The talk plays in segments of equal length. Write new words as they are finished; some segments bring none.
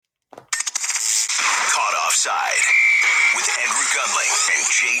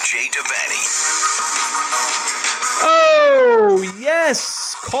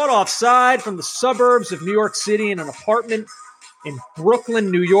caught offside from the suburbs of New York City in an apartment in Brooklyn,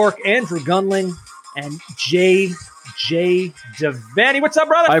 New York. Andrew Gunling and J.J. Devaney. What's up,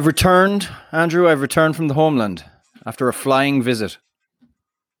 brother? I've returned, Andrew. I've returned from the homeland after a flying visit.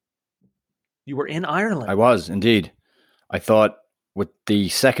 You were in Ireland. I was, indeed. I thought with the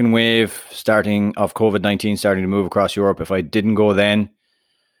second wave of COVID-19 starting to move across Europe, if I didn't go then,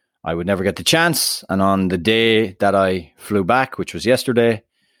 I would never get the chance. And on the day that I flew back, which was yesterday,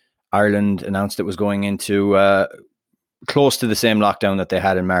 Ireland announced it was going into close to the same lockdown that they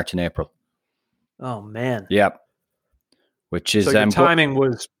had in March and April. Oh, man. Yep. Which is... So your timing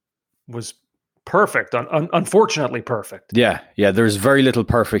was perfect, unfortunately perfect. Yeah. There's very little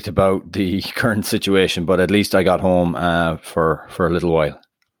perfect about the current situation, but at least I got home for a little while.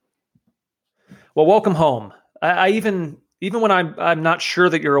 Well, welcome home. I even when I'm not sure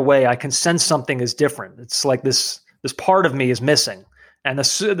that you're away, I can sense something is different. It's like this part of me is missing. And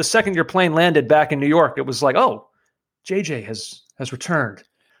the second your plane landed back in New York, it was like, oh, JJ has returned.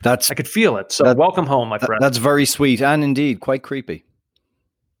 I could feel it. So welcome home, my friend. That's very sweet and indeed quite creepy.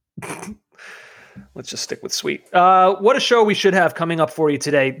 Let's just stick with sweet. What a show we should have coming up for you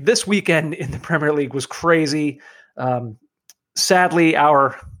today. This weekend in the Premier League was crazy. Sadly,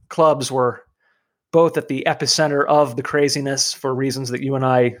 our clubs were both at the epicenter of the craziness for reasons that you and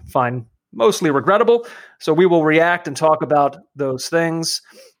I find mostly regrettable. So we will react and talk about those things,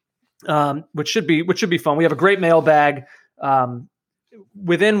 which should be fun. We have a great mailbag,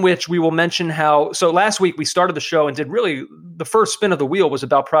 within which we will mention how. So last week we started the show and did really the first spin of the wheel was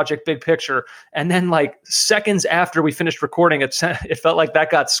about Project Big Picture, and then like seconds after we finished recording, it felt like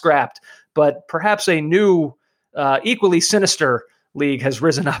that got scrapped. But perhaps a new, equally sinister league has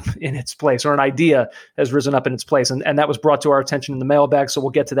risen up in its place, or an idea has risen up in its place. And that was brought to our attention in the mailbag. So we'll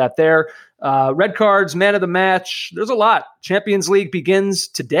get to that there. Red cards, man of the match. There's a lot. Champions League begins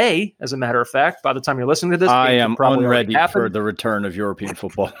today, as a matter of fact. By the time you're listening to this, I am unready for the return of European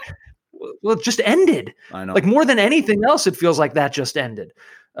football. Well, it just ended. I know. Like more than anything else, it feels like that just ended.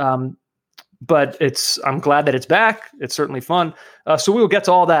 But I'm glad that it's back. It's certainly fun. So we will get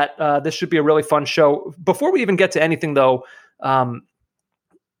to all that. This should be a really fun show. Before we even get to anything, though, I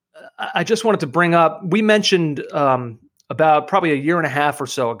just wanted to bring up, we mentioned about probably a year and a half or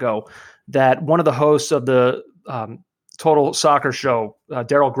so ago that one of the hosts of the Total Soccer show,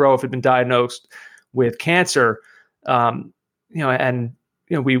 Daryl Grove, had been diagnosed with cancer. We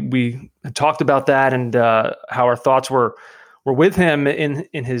had talked about that and how our thoughts were with him in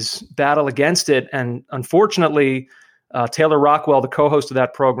his battle against it. And unfortunately, Taylor Rockwell, the co-host of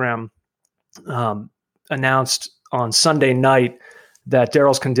that program, announced on Sunday night that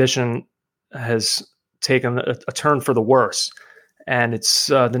Daryl's condition has taken a turn for the worse. And it's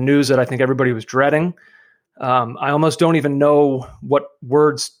the news that I think everybody was dreading. I almost don't even know what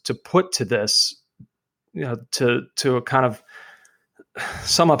words to put to this, to kind of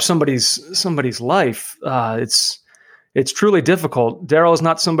sum up somebody's life. It's truly difficult. Daryl is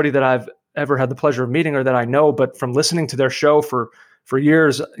not somebody that I've ever had the pleasure of meeting or that I know, but from listening to their show for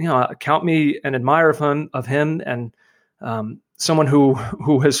years, count me an admirer of him and someone who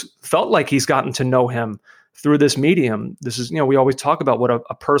has felt like he's gotten to know him through this medium. This is, we always talk about what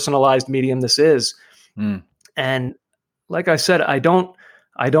a personalized medium this is. Mm. And like I said, I don't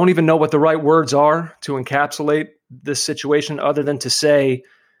even know what the right words are to encapsulate this situation other than to say,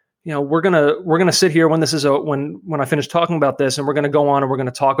 we're going to sit here when this is when I finish talking about this, and we're going to go on and we're going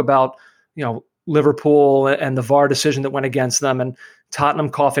to talk about, Liverpool and the VAR decision that went against them, and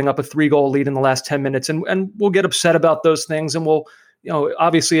Tottenham coughing up a 3-goal lead in the last 10 minutes. And we'll get upset about those things. And we'll,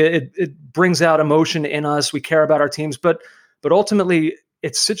 obviously it brings out emotion in us. We care about our teams, but ultimately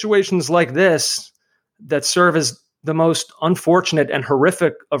it's situations like this that serve as the most unfortunate and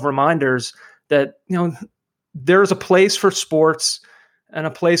horrific of reminders that, there's a place for sports and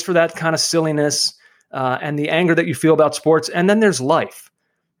a place for that kind of silliness and the anger that you feel about sports. And then there's life.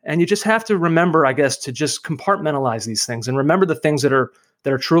 And you just have to remember, I guess, to just compartmentalize these things and remember the things that are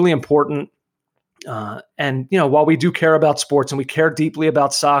truly important. And while we do care about sports and we care deeply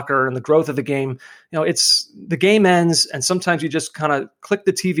about soccer and the growth of the game, it's the game ends, and sometimes you just kind of click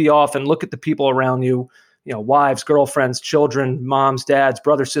the TV off and look at the people around you, wives, girlfriends, children, moms, dads,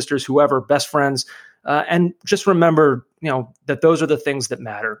 brothers, sisters, whoever, best friends, and just remember, that those are the things that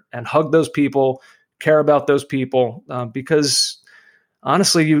matter, and hug those people, care about those people, because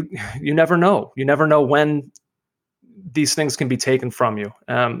honestly, you never know. You never know when these things can be taken from you.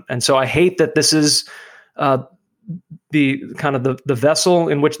 And so I hate that this is the kind of the vessel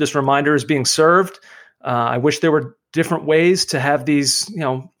in which this reminder is being served. I wish there were different ways to have these,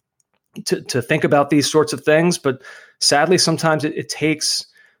 to think about these sorts of things. But sadly, sometimes it takes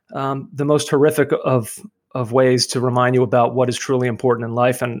the most horrific of ways to remind you about what is truly important in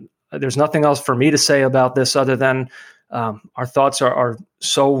life. And there's nothing else for me to say about this other than our thoughts are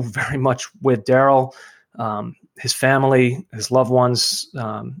so very much with Daryl, his family, his loved ones,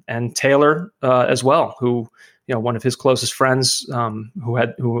 and Taylor as well, who, one of his closest friends,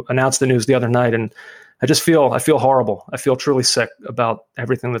 who announced the news the other night. And I feel horrible. I feel truly sick about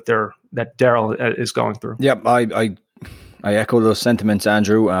everything that Daryl is going through. Yeah, I echo those sentiments,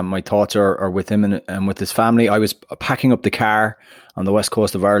 Andrew. My thoughts are with him and with his family. I was packing up the car on the west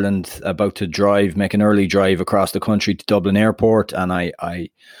coast of Ireland, about to make an early drive across the country to Dublin Airport, and I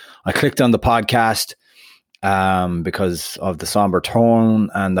clicked on the podcast because of the somber tone,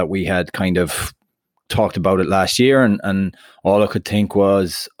 and that we had kind of talked about it last year, and all I could think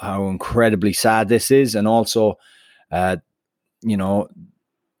was how incredibly sad this is, and also,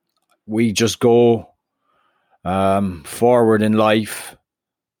 we just go forward in life,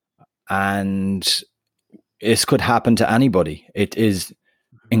 and this could happen to anybody. It is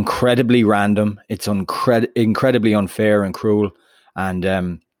incredibly random. It's incredibly unfair and cruel, and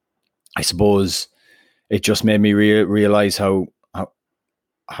I suppose it just made me realize how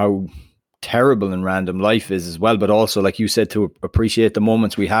terrible and random life is as well. But also, like you said, to appreciate the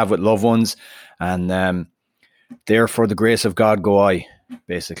moments we have with loved ones, and there for the grace of God go I.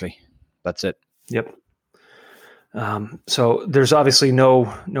 Basically, that's it. Yep. So there's obviously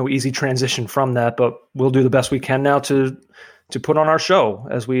no easy transition from that, but we'll do the best we can now to put on our show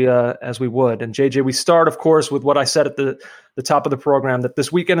as we would. And JJ, we start, of course, with what I said at the top of the program, that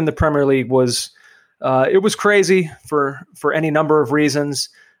this weekend in the Premier League was crazy for any number of reasons.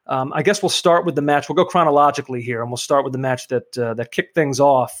 I guess we'll start with the match. We'll go chronologically here, and we'll start with the match that kicked things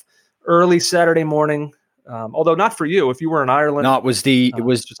off early Saturday morning. Although not for you, if you were in Ireland. No, it was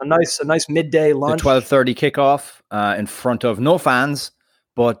just a nice midday lunch. The 12:30 kickoff in front of no fans,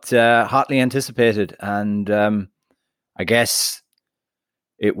 but hotly anticipated. And I guess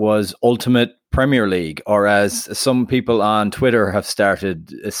it was ultimate Premier League, or as some people on Twitter have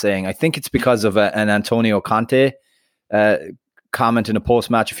started saying, I think it's because of an Antonio Conte comment in a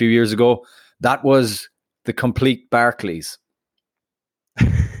post-match a few years ago. That was the complete Barclays.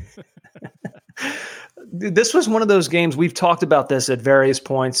 This was one of those games, we've talked about this at various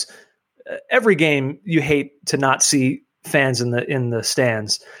points. Every game you hate to not see fans in the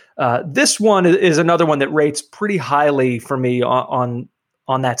stands. This one is another one that rates pretty highly for me on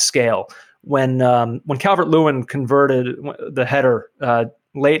that scale. When Calvert-Lewin converted the header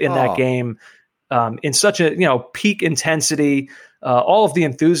late in that game, in such a peak intensity, all of the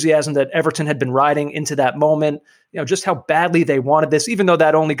enthusiasm that Everton had been riding into that moment, just how badly they wanted this, even though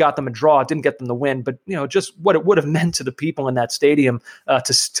that only got them a draw, it didn't get them the win, but just what it would have meant to the people in that stadium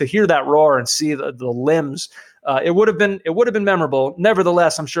to hear that roar and see the limbs. It would have been memorable.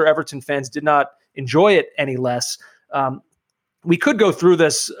 Nevertheless, I'm sure Everton fans did not enjoy it any less. We could go through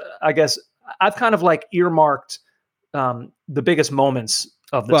this. I guess I've kind of earmarked the biggest moments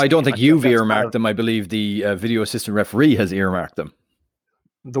of this. Well, I don't think you've earmarked them. I believe the video assistant referee has earmarked them.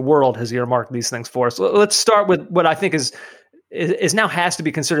 The world has earmarked these things for us. Let's start with what I think is now has to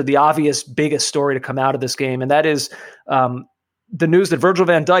be considered the obvious biggest story to come out of this game, and that is the news that Virgil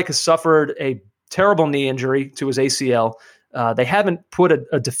van Dijk has suffered a terrible knee injury to his ACL. They haven't put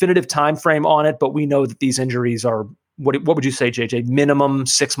a definitive time frame on it, but we know that these injuries are what would you say, JJ? Minimum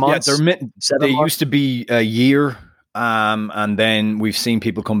 6 months. Yeah, they used to be a year. And then we've seen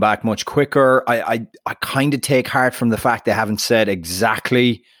people come back much quicker. I kind of take heart from the fact they haven't said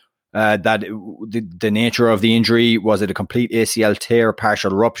exactly that the nature of the injury. Was it a complete ACL tear,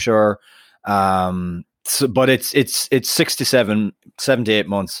 partial rupture? But it's 6 to 7 to 8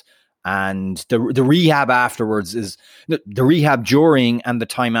 months, and the rehab afterwards is the rehab during and the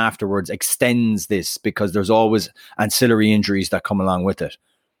time afterwards extends this, because there's always ancillary injuries that come along with it.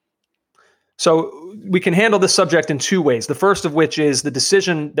 So we can handle this subject in two ways. The first of which is the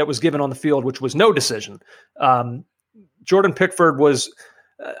decision that was given on the field, which was no decision. Jordan Pickford was,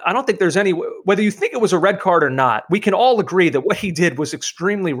 I don't think there's any, whether you think it was a red card or not, we can all agree that what he did was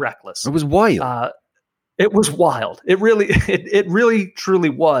extremely reckless. It was wild. It was wild. It really truly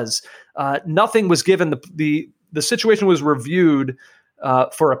was. Nothing was given. The situation was reviewed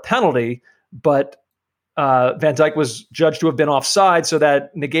for a penalty, but Van Dijk was judged to have been offside, so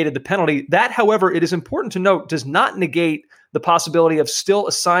that negated the penalty. That, however, it is important to note, does not negate the possibility of still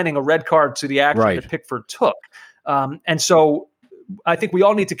assigning a red card to the action that Pickford took. And so I think we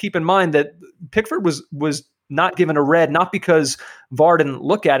all need to keep in mind that Pickford was not given a red, not because VAR didn't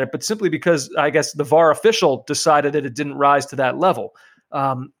look at it, but simply because I guess the VAR official decided that it didn't rise to that level.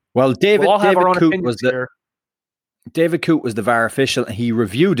 Well, David Coote was David Coote was the VAR official. And he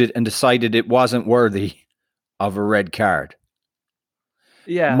reviewed it and decided it wasn't worthy of a red card.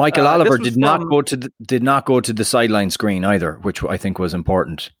 Yeah, Michael Oliver did not go to the sideline screen either, which I think was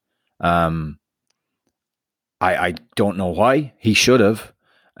important. I don't know why. He should have.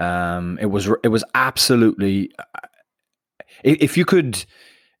 It was absolutely. If you could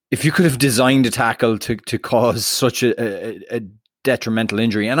have designed a tackle to cause such a detrimental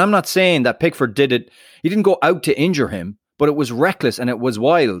injury, and I'm not saying that Pickford did it. He didn't go out to injure him, but it was reckless and it was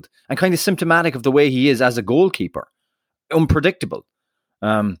wild and kind of symptomatic of the way he is as a goalkeeper. Unpredictable.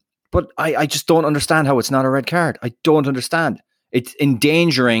 But I just don't understand how it's not a red card. I don't understand. It's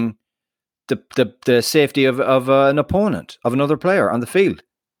endangering the safety of an opponent, of another player on the field.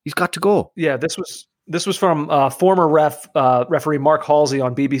 He's got to go. Yeah, this was from former referee Mark Halsey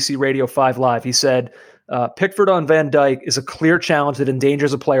on BBC Radio 5 Live. He said, Pickford on Van Dijk is a clear challenge that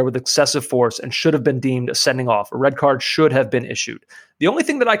endangers a player with excessive force and should have been deemed a sending off. A red card should have been issued. The only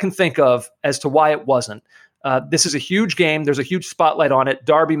thing that I can think of as to why it wasn't, this is a huge game. There's a huge spotlight on it.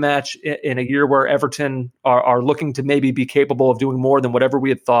 Derby match in a year where Everton are looking to maybe be capable of doing more than whatever we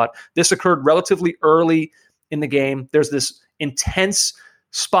had thought. This occurred relatively early in the game. There's this intense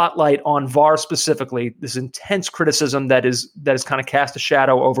spotlight on VAR specifically, this intense criticism that is kind of cast a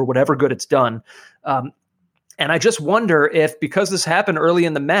shadow over whatever good it's done. And I just wonder if, because this happened early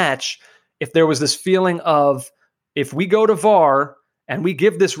in the match, if there was this feeling of, if we go to VAR and we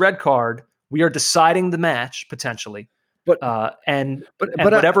give this red card, we are deciding the match potentially. But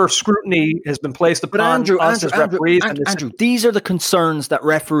whatever scrutiny has been placed upon us as referees. Andrew, these are the concerns that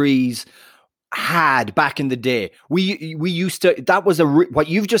referees had back in the day. We used to, that was what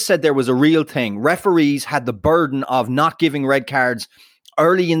you've just said there was a real thing. Referees had the burden of not giving red cards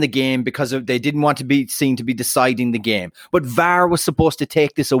early in the game because they didn't want to be seen to be deciding the game. But VAR was supposed to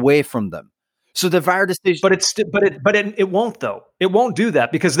take this away from them. So the VAR decision, but it won't though. It won't do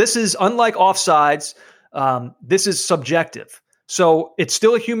that because this is unlike offsides. This is subjective. So it's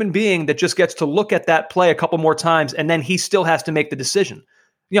still a human being that just gets to look at that play a couple more times, and then he still has to make the decision.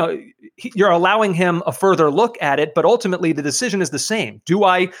 You know, you're allowing him a further look at it, but ultimately the decision is the same.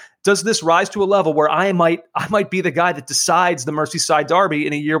 Does this rise to a level where I might be the guy that decides the Merseyside derby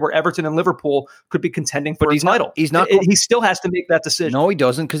in a year where Everton and Liverpool could be contending for a title? He still has to make that decision. No, he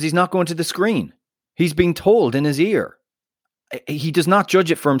doesn't, because he's not going to the screen. He's being told in his ear. He does not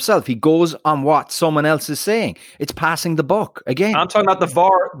judge it for himself. He goes on what someone else is saying. It's passing the buck again. I'm talking about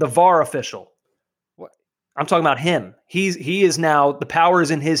the VAR official. I'm talking about him. He is now, the power is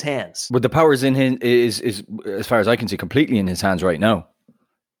in his hands. But the power is in his, is as far as I can see, completely in his hands right now.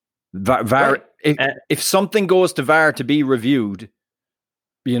 VAR, right. If something goes to VAR to be reviewed,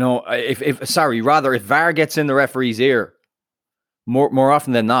 you know, if VAR gets in the referee's ear, more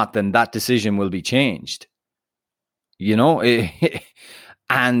often than not, then that decision will be changed. You know,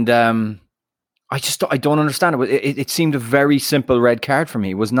 and I don't understand it. It seemed a very simple red card for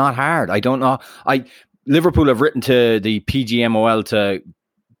me. It was not hard. I don't know. Liverpool have written to the PGMOL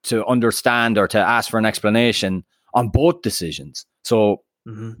to understand or to ask for an explanation on both decisions. So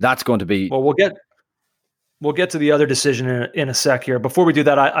that's going to be... Well, we'll get to the other decision in a sec here. Before we do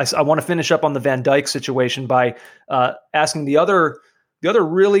that, I want to finish up on the Van Dijk situation by asking the other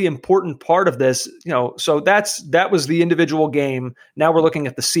really important part of this. You know, so that was the individual game. Now we're looking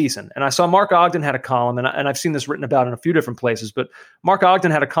at the season. And I saw Mark Ogden had a column, and I've seen this written about in a few different places, but Mark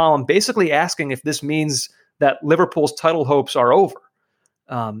Ogden had a column basically asking if this means that Liverpool's title hopes are over.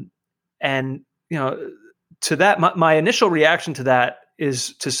 And, you know, to that, my initial reaction to that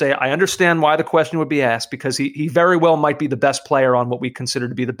is to say, I understand why the question would be asked, because he very well might be the best player on what we consider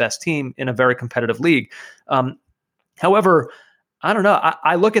to be the best team in a very competitive league. However, I don't know.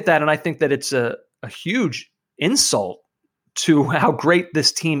 I look at that and I think that it's a huge insult to how great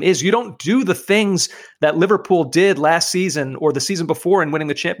this team is. You don't do the things that Liverpool did last season or the season before in winning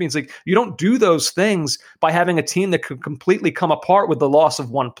the Champions League. You don't do those things by having a team that could completely come apart with the loss of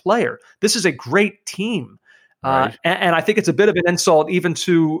one player. This is a great team. Right. And I think it's a bit of an insult even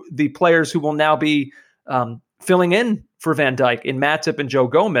to the players who will now be filling in for Van Dijk in Matip and Joe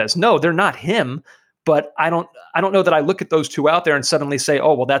Gomez. No, they're not him. But I don't know that I look at those two out there and suddenly say,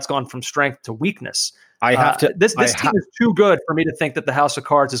 oh, well, that's gone from strength to weakness. This team is too good for me to think that the House of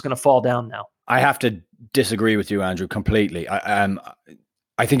Cards is going to fall down now. I have to disagree with you, Andrew, completely. I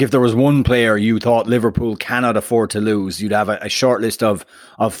think if there was one player you thought Liverpool cannot afford to lose, you'd have a short list of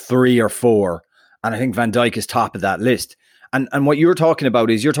 3 or 4. And I think Van Dijk is top of that list. And what you're talking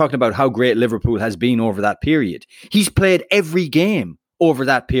about is how great Liverpool has been over that period. He's played every game over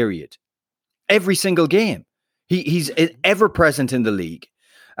that period. Every single game. He's ever present in the league.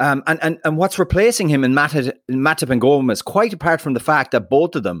 And what's replacing him in Matip and Gomez, quite apart from the fact that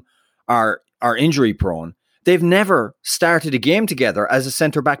both of them are injury prone, they've never started a game together as a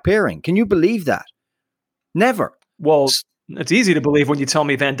centre-back pairing. Can you believe that? Never. Well, it's easy to believe when you tell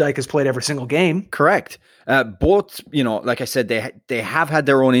me Van Dijk has played every single game. Correct. Both, like I said, they have had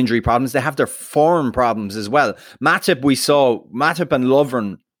their own injury problems. They have their form problems as well. Matip and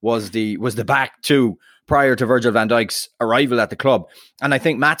Lovren was the back two prior to Virgil van Dijk's arrival at the club. And I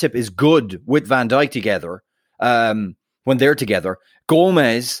think Matip is good with Van Dijk together when they're together.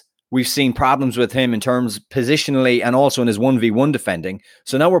 Gomez, we've seen problems with him in terms positionally and also in his 1v1 defending.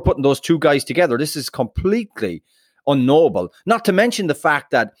 So now we're putting those two guys together. This is completely unknowable. Not to mention the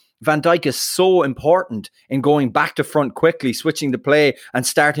fact that Van Dijk is so important in going back to front quickly, switching the play and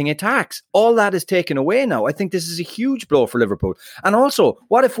starting attacks. All that is taken away now. I think this is a huge blow for Liverpool. And also,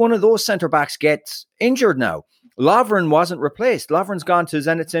 what if one of those centre-backs gets injured now? Lovren wasn't replaced. Lovren's gone to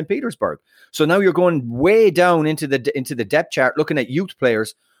Zenit St. Petersburg. So now you're going way down into the depth chart, looking at youth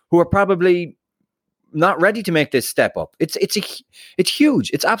players who are probably not ready to make this step up. It's huge.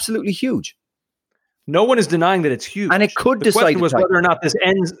 It's absolutely huge. No one is denying that it's huge. And it could the decide question was whether or not this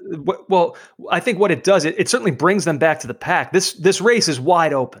ends. Well, I think what it does, it certainly brings them back to the pack. This race is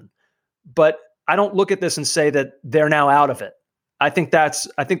wide open, but I don't look at this and say that they're now out of it. I think that's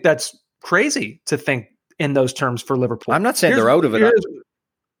crazy to think in those terms for Liverpool. I'm not saying they're out of it.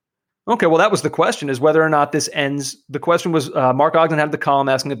 Okay, well, that was the question, is whether or not this ends. The question was, Mark Ogden had the column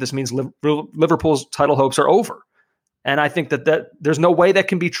asking if this means Liverpool's title hopes are over. And I think that there's no way that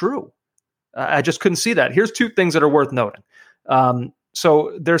can be true. I just couldn't see that. Here's two things that are worth noting.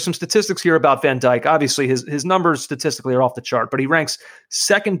 So there's some statistics here about Van Dijk. Obviously, his numbers statistically are off the chart, but he ranks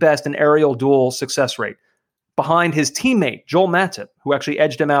second best in aerial duel success rate behind his teammate, Joel Matip, who actually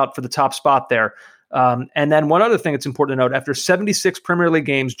edged him out for the top spot there. And then one other thing that's important to note, after 76 Premier League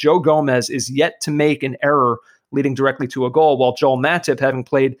games, Joe Gomez is yet to make an error leading directly to a goal, while Joel Matip, having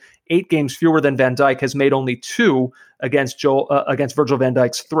played 8 games fewer than Van Dijk, has made only 2 against Virgil van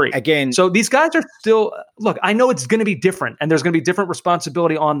Dijk's 3. Again, so these guys are still, look, I know it's going to be different and there's going to be different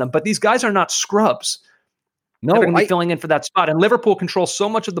responsibility on them, but these guys are not scrubs. No, they're going to be filling in for that spot. And Liverpool controls so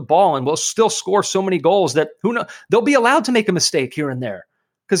much of the ball and will still score so many goals that who knows, they'll be allowed to make a mistake here and there.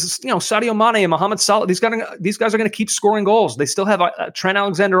 Because Sadio Mane and Mohamed Salah, these guys are going to keep scoring goals. They still have Trent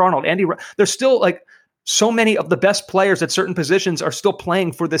Alexander-Arnold, Andy. They're still like so many of the best players at certain positions are still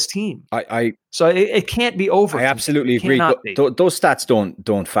playing for this team. So it can't be over. I absolutely agree. Those stats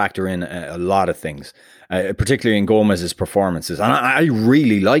don't factor in a lot of things, particularly in Gomez's performances. And I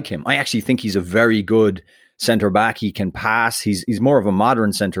really like him. I actually think he's a very good centre back. He can pass. He's more of a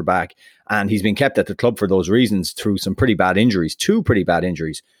modern centre back. And he's been kept at the club for those reasons through some pretty bad injuries, 2 pretty bad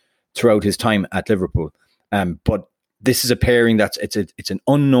injuries throughout his time at Liverpool. But this is a pairing it's an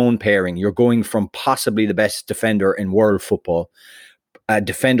unknown pairing. You're going from possibly the best defender in world football, a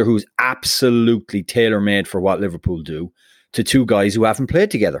defender who's absolutely tailor-made for what Liverpool do, to 2 guys who haven't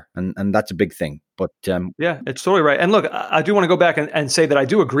played together. And that's a big thing. But yeah, it's totally right. And look, I do want to go back and say that I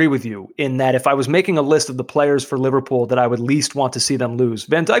do agree with you in that if I was making a list of the players for Liverpool that I would least want to see them lose,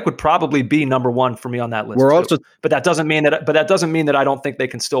 Van Dijk would probably be number 1 for me on that list. But that doesn't mean that I don't think they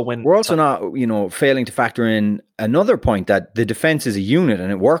can still win. We're also not, failing to factor in another point, that the defense is a unit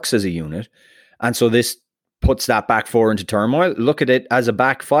and it works as a unit. And so this puts that back 4 into turmoil. Look at it as a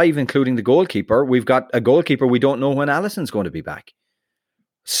back 5, including the goalkeeper. We've got a goalkeeper. We don't know when Alisson's going to be back.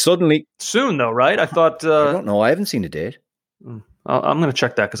 Suddenly soon though, right? I thought I don't know. I haven't seen a date. I'm going to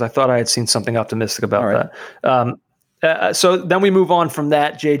check that because I thought I had seen something optimistic about that. So then we move on from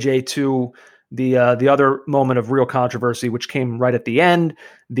that, JJ, to the other moment of real controversy, which came right at the end.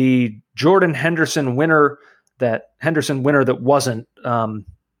 The Jordan Henderson winner that wasn't. I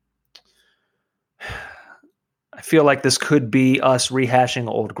feel like this could be us rehashing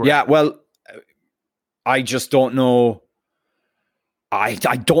old ground. Yeah, well, I just don't know. I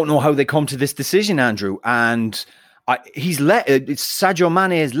don't know how they come to this decision, Andrew. And Sadio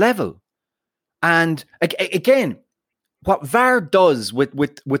Mane is level. And again, what VAR does with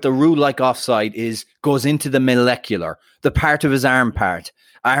a rule like offside is goes into the molecular, the part of his armpit,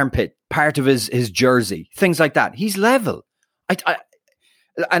 part of his jersey, things like that. He's level.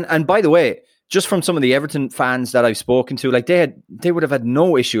 And by the way, just from some of the Everton fans that I've spoken to, like they would have had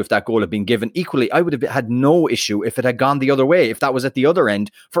no issue if that goal had been given. Equally, I would have had no issue if it had gone the other way, if that was at the other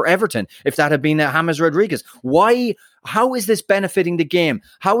end for Everton, if that had been James Rodriguez. Why? How is this benefiting the game?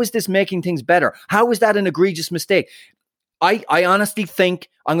 How is this making things better? How is that an egregious mistake? I honestly think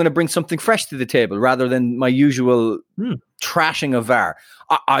I'm going to bring something fresh to the table rather than my usual trashing of VAR.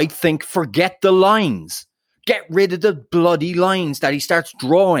 I think forget the lines. Get rid of the bloody lines that he starts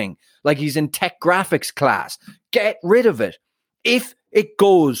drawing like he's in tech graphics class. Get rid of it. If it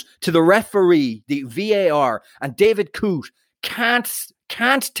goes to the referee, the VAR, and David Coote can't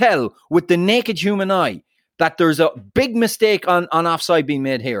tell with the naked human eye that there's a big mistake on offside being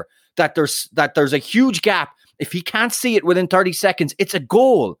made here, that there's a huge gap. If he can't see it within 30 seconds, it's a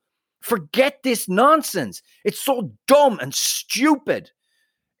goal. Forget this nonsense. It's so dumb and stupid.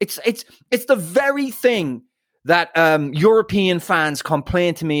 It's the very thing that European fans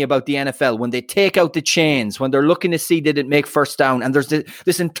complain to me about the NFL when they take out the chains, when they're looking to see did it make first down, and there's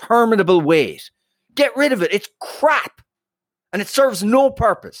this interminable wait. Get rid of it. It's crap, and it serves no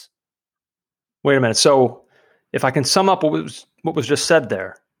purpose. Wait a minute. So if I can sum up what was just said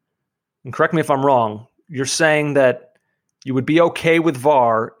there, and correct me if I'm wrong, you're saying that you would be okay with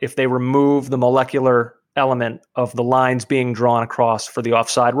VAR if they remove the molecular element of the lines being drawn across for the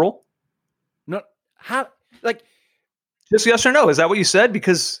offside rule? No, how? Like, just yes or no? Is that what you said?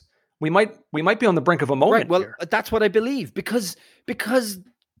 Because we might be on the brink of a moment. Right. Well, here. That's what I believe because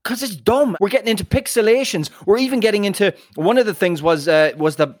it's dumb. We're getting into pixelations. We're even getting into one of the things was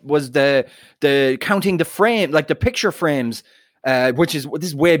the counting the frame, like the picture frames, this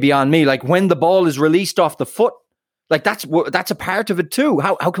is way beyond me. Like when the ball is released off the foot, like that's a part of it too.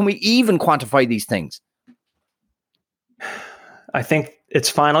 How can we even quantify these things? I think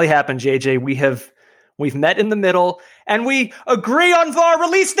it's finally happened, JJ. We've met in the middle, and we agree on VAR.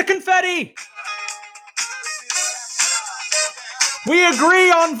 Release the confetti. We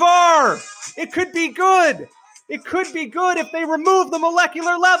agree on VAR. It could be good. It could be good if they remove the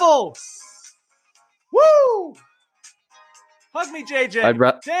molecular level. Woo! Hug me, JJ.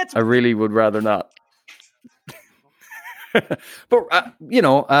 I really would rather not. But,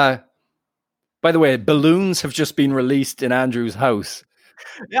 by the way, balloons have just been released in Andrew's house.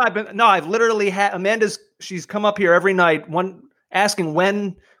 Yeah, I've literally had Amanda's. She's come up here every night, asking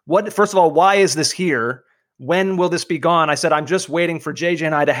first of all, why is this here? When will this be gone? I said, I'm just waiting for JJ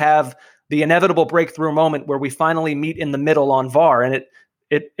and I to have the inevitable breakthrough moment where we finally meet in the middle on VAR. And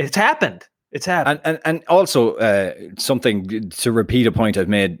it's happened. It's happened. And also something to repeat a point I've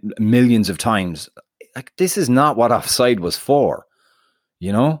made millions of times. Like, this is not what offside was for.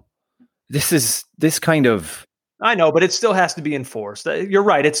 You know, this kind of. I know, but it still has to be enforced. You're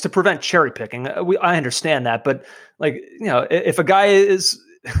right. It's to prevent cherry picking. I understand that, but if a guy is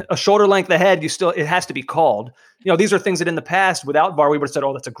a shoulder length ahead, it has to be called. These are things that in the past, without VAR, we would have said,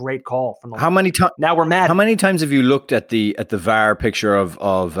 "Oh, that's a great call." From the how many times? Now we're mad. How many times have you looked at the VAR picture of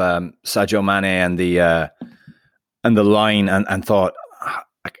Sadio Mane and the line and thought,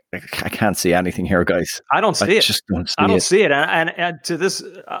 I can't see anything here, guys. I don't see it. Just don't see I don't see it. And to this,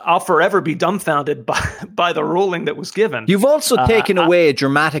 I'll forever be dumbfounded by the ruling that was given. You've also taken away a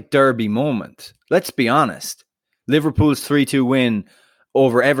dramatic derby moment. Let's be honest. Liverpool's 3-2 win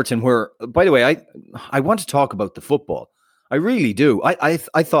over Everton, where, by the way, I want to talk about the football. I really do. I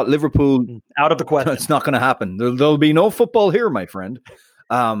thought Liverpool... Out of the question. It's not going to happen. There'll be no football here, my friend.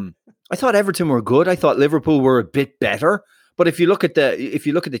 I thought Everton were good. I thought Liverpool were a bit better. But if you look at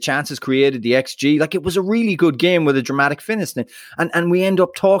the chances created, the XG, like, it was a really good game with a dramatic finish. And we end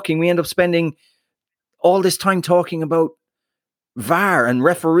up spending all this time talking about VAR and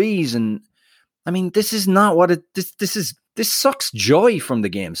referees. And I mean, this is not what this sucks joy from the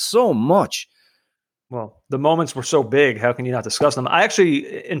game so much. Well, the moments were so big. How can you not discuss them? I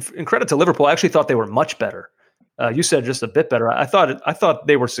actually, in credit to Liverpool, I actually thought they were much better. You said just a bit better. I thought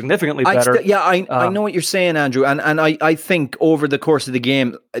they were significantly better. I know what you're saying, Andrew, and I think over the course of the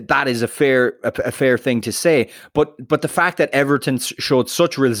game that is a fair thing to say. But the fact that Everton showed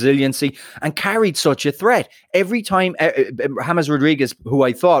such resiliency and carried such a threat every time, James Rodriguez, who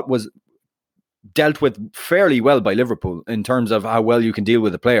I thought was dealt with fairly well by Liverpool in terms of how well you can deal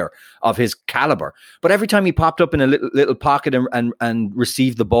with a player of his caliber, but every time he popped up in a little pocket and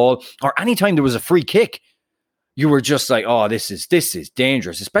received the ball, or anytime there was a free kick, you were just like, oh, this is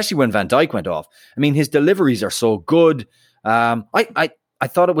dangerous, especially when Van Dijk went off. I mean, his deliveries are so good. I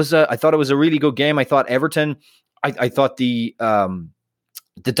thought it was a really good game. I thought Everton. I thought the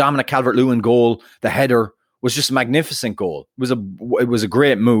Dominic Calvert-Lewin goal, the header, was just a magnificent goal. It was a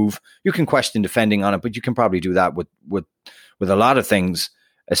great move. You can question defending on it, but you can probably do that with a lot of things,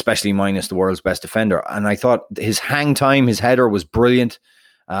 especially minus the world's best defender. And I thought his hang time, his header was brilliant.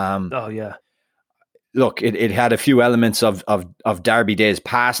 Oh yeah. Look, it had a few elements of Derby days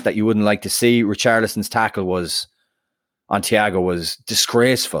past that you wouldn't like to see. Richarlison's tackle on Thiago was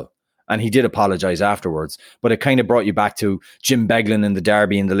disgraceful, and he did apologise afterwards. But it kind of brought you back to Jim Beglin in the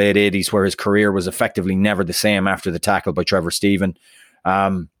Derby in the late 80s, where his career was effectively never the same after the tackle by Trevor Steven.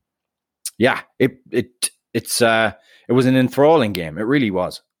 It it was an enthralling game. It really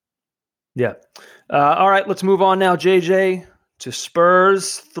was. Yeah. All right, let's move on now, JJ, to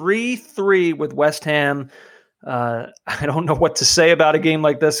Spurs 3-3 with West Ham. I don't know what to say about a game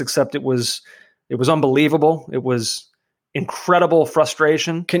like this, except it was unbelievable. It was incredible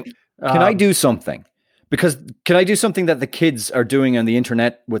frustration. Can I do something? Because can I do something that the kids are doing on the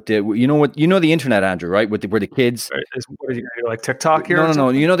internet with the the internet, Andrew, right? Where the kids, what are you like TikTok here? No.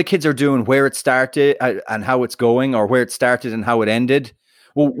 You know the kids are doing where it started and how it's going, or where it started and how it ended.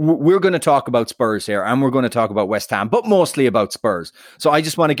 Well, we're going to talk about Spurs here, and we're going to talk about West Ham, but mostly about Spurs. So I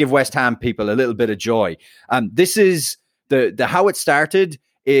just want to give West Ham people a little bit of joy. This is the how it started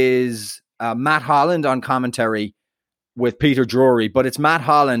is Matt Holland on commentary with Peter Drury, but it's Matt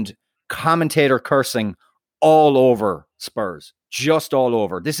Holland commentator cursing all over Spurs, just all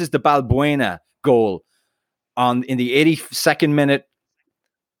over. This is the Balbuena goal in the 82nd minute,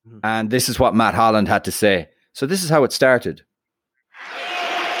 and this is what Matt Holland had to say. So this is how it started.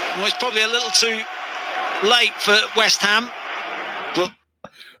 Well, it's probably a little too late for West Ham. But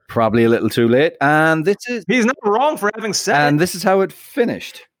probably a little too late. And he's not wrong for having said and this is how it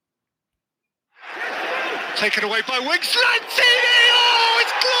finished. Taken away by Wings. Lantini! Oh,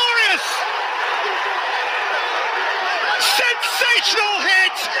 it's glorious! Sensational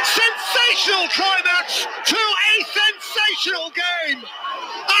hit! Sensational climax to a sensational game!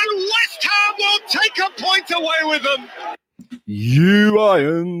 And West Ham will take a point away with them. You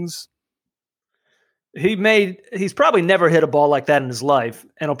Irons. He's probably never hit a ball like that in his life,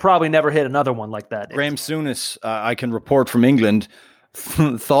 and he'll probably never hit another one like that. Graham Souness, I can report from England,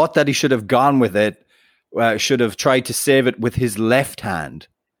 thought that he should have gone with it, should have tried to save it with his left hand.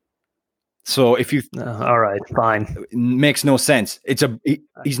 So if you... all right, fine. It makes no sense.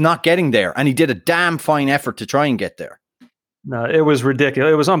 He's not getting there, and he did a damn fine effort to try and get there. No, it was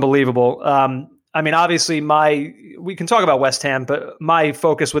ridiculous. It was unbelievable. I mean, obviously, we can talk about West Ham, but my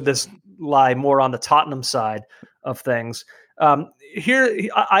focus with this lie more on the Tottenham side of things. Here,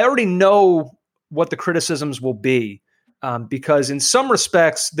 I already know what the criticisms will be, because in some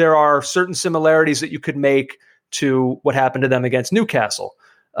respects, there are certain similarities that you could make to what happened to them against Newcastle.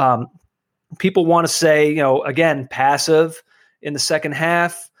 People want to say, again, passive in the second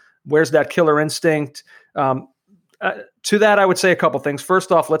half. Where's that killer instinct? To that, I would say a couple things.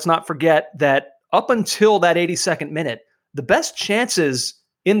 First off, let's not forget that up until that 82nd minute, the best chances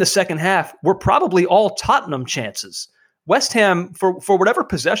in the second half were probably all Tottenham chances. West Ham, for whatever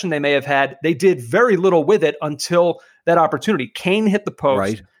possession they may have had, they did very little with it until that opportunity. Kane hit the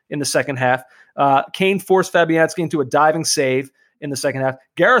post in the second half. Kane forced Fabianski into a diving save in the second half.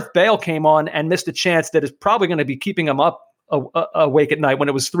 Gareth Bale came on and missed a chance that is probably going to be keeping him up awake at night when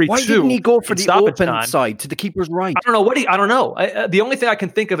it was 3-2. Why didn't he go for the open side to the keeper's right? I don't know I don't know. The only thing I can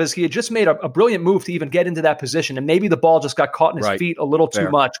think of is he had just made a brilliant move to even get into that position, and maybe the ball just got caught in his feet a little too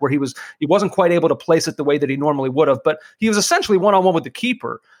much, where he wasn't quite able to place it the way that he normally would have. But he was essentially one-on-one with the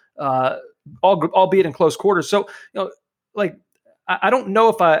keeper, albeit in close quarters. So I don't know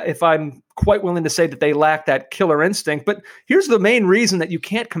if I'm quite willing to say that they lack that killer instinct. But here's the main reason that you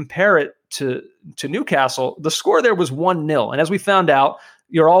can't compare it to Newcastle. The score there was 1-0. And as we found out,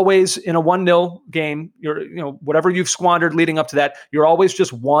 you're always in a 1-0 game. Whatever you've squandered leading up to that, you're always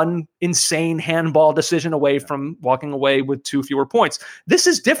just one insane handball decision away from walking away with 2 fewer points. This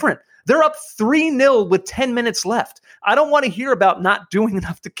is different. They're up 3-0 with 10 minutes left. I don't want to hear about not doing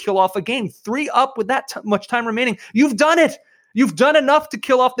enough to kill off a game. 3 up with that much time remaining. You've done it. You've done enough to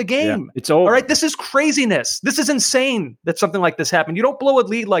kill off the game. Yeah, it's over. All right, this is craziness. This is insane that something like this happened. You don't blow a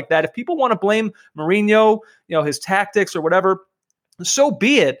lead like that. If people want to blame Mourinho, his tactics or whatever, so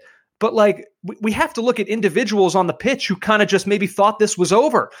be it. But we have to look at individuals on the pitch who kind of just maybe thought this was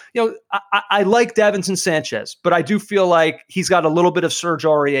over. I like Davinson Sanchez, but I do feel like he's got a little bit of Serge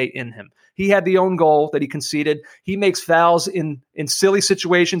Aurier in him. He had the own goal that he conceded. He makes fouls in silly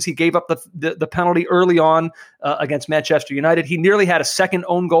situations. He gave up the penalty early on against Manchester United. He nearly had a second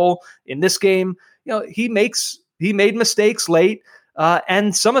own goal in this game. He made mistakes late.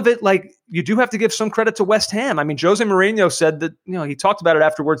 And some of it, you do have to give some credit to West Ham. I mean, Jose Mourinho said that, he talked about it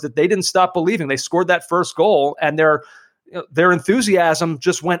afterwards, that they didn't stop believing. They scored that first goal, and their enthusiasm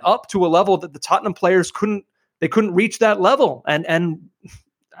just went up to a level that the Tottenham players couldn't reach that level. And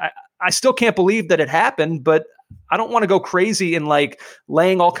I still can't believe that it happened, but I don't want to go crazy and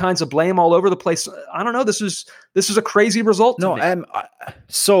laying all kinds of blame all over the place. I don't know. This is a crazy result.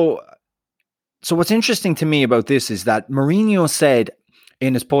 So what's interesting to me about this is that Mourinho said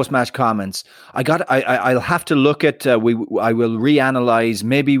in his post-match comments, I'll have to look at, I will reanalyze.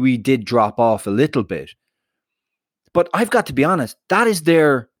 Maybe we did drop off a little bit, but I've got to be honest. That is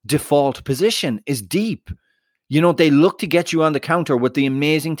their default position, is deep. They look to get you on the counter with the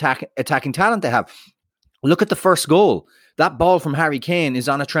amazing attacking talent they have. Look at the first goal. That ball from Harry Kane is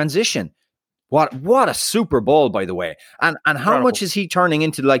on a transition. What a super ball, by the way. And how much is he turning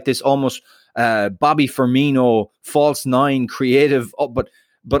into like this almost Bobby Firmino false nine creative,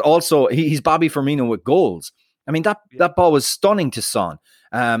 but also he's Bobby Firmino with goals. I mean, that ball was stunning to Son.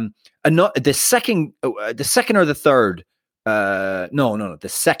 The second or the third, the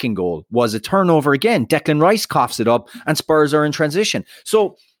second goal was a turnover again. Declan Rice coughs it up and Spurs are in transition.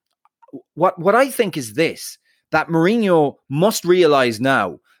 So what I think is this, that Mourinho must realize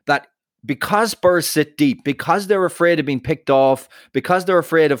now that because Spurs sit deep, because they're afraid of being picked off, because they're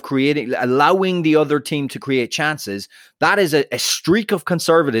afraid of allowing the other team to create chances, that is a streak of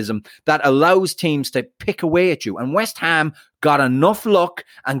conservatism that allows teams to pick away at you. And West Ham got enough luck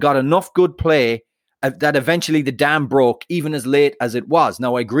and got enough good play that eventually the dam broke, even as late as it was.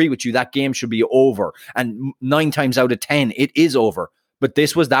 Now, I agree with you, that game should be over. And 9 times out of 10, it is over. But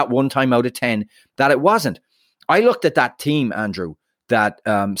this was that 1 time out of 10 that it wasn't. I looked at that team, Andrew, that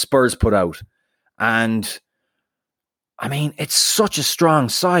Spurs put out. And, I mean, it's such a strong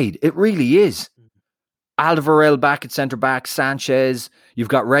side. It really is. Alderweireld back at centre-back, Sanchez, you've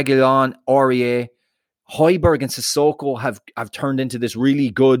got Reguilon, Aurier, Højbjerg and Sissoko have turned into this really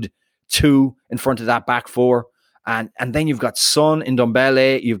good 2 in front of that back 4. And then you've got Son in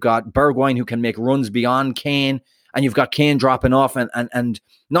Ndombele, you've got Bergwijn who can make runs beyond Kane, and you've got Kane dropping off and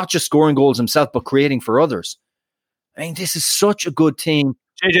not just scoring goals himself, but creating for others. I mean, this is such a good team.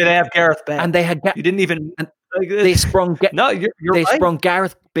 JJ, they have Gareth Bale. And they had... You didn't even... They sprung... you're they right. sprung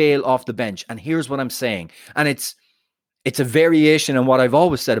Gareth Bale off the bench. And here's what I'm saying. And it's a variation on what I've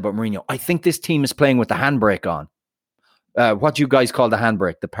always said about Mourinho. I think this team is playing with the handbrake on. What do you guys call the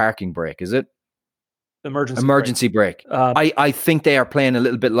handbrake? The parking brake, is it? Emergency brake. I think they are playing a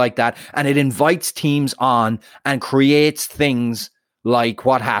little bit like that. And it invites teams on and creates things like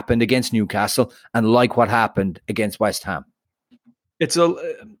what happened against Newcastle and like what happened against West Ham.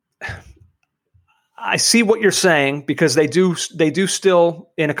 I see what you're saying, because they do still,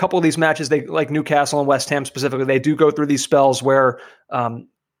 in a couple of these matches, they, like Newcastle and West Ham specifically, they do go through these spells where,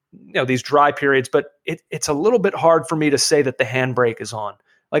 these dry periods, but it's a little bit hard for me to say that the handbrake is on.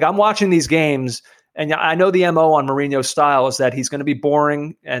 Like, I'm watching these games, and I know the MO on Mourinho's style is that he's going to be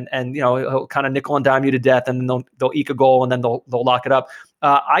boring and he'll kind of nickel and dime you to death, and then they'll eke a goal and then they'll lock it up.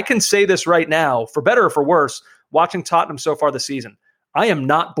 I can say this right now, for better or for worse, watching Tottenham so far this season, I am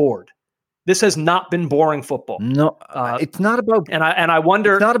not bored. This has not been boring football. No, it's not about, and I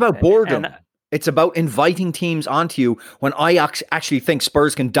wonder, it's not about boredom. It's about inviting teams onto you when I actually think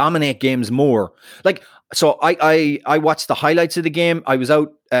Spurs can dominate games more. Like, so I watched the highlights of the game. I was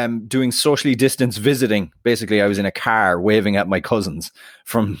out doing socially distanced visiting. Basically, I was in a car waving at my cousins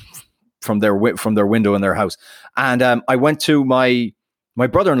from their window in their house. And I went to my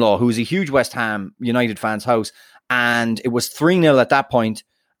brother-in-law, who's a huge West Ham United fan's house. And it was 3-0 at that point.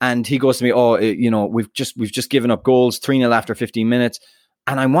 And he goes to me, we've just given up goals, 3-0 after 15 minutes.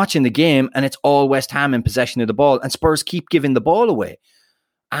 And I'm watching the game, and it's all West Ham in possession of the ball, and Spurs keep giving the ball away.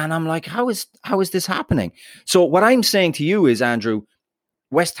 And I'm like, how is this happening? So what I'm saying to you is, Andrew,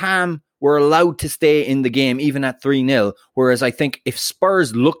 West Ham were allowed to stay in the game even at 3-0, whereas I think if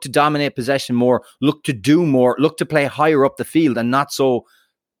Spurs look to dominate possession more, look to do more, look to play higher up the field and not so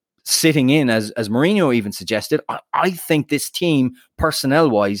sitting in, as Mourinho even suggested, I think this team,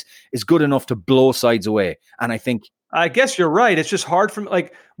 personnel-wise, is good enough to blow sides away. And I guess you're right. It's just hard for me,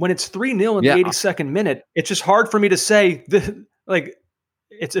 like, when it's 3-0 in the 82nd minute, it's just hard for me to say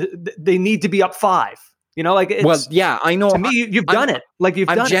they need to be up 5. I know. To me, you've done it. Like,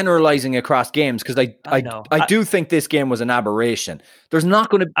 I'm generalizing across games, because I do think this game was an aberration. There's not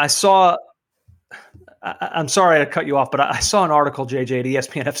going to. I'm sorry to cut you off, but I saw an article, JJ, at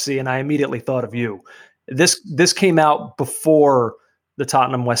ESPN FC, and I immediately thought of you. This came out before the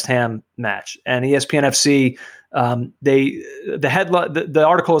Tottenham West Ham match, and ESPN FC. The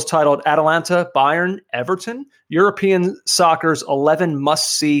article is titled "Atalanta, Bayern, Everton: European Soccer's 11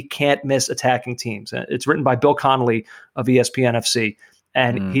 must-see, can't-miss attacking teams." It's written by Bill Connolly of ESPN FC,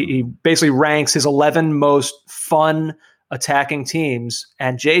 and he basically ranks his 11 most fun attacking teams.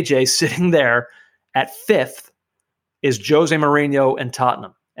 And JJ, sitting there at 5th, is Jose Mourinho and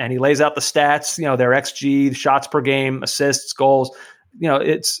Tottenham, and he lays out the stats. Their XG, shots per game, assists, goals.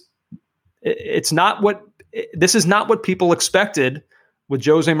 It's not what. This is not what people expected with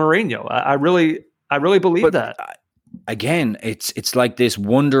Jose Mourinho. I really believe that. Again, it's like this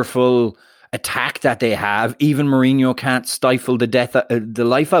wonderful attack that they have. Even Mourinho can't stifle the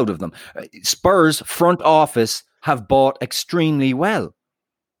life out of them. Spurs front office have bought extremely well.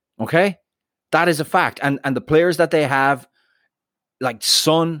 Okay, That is a fact. And the players that they have, like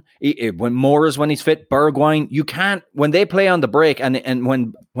Son, when Mora's when he's fit, Bergwijn, you can't, when they play on the break and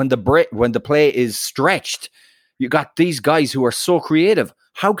when the play is stretched, you got these guys who are so creative.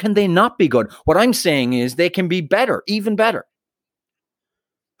 How can they not be good? What I'm saying is they can be better, even better.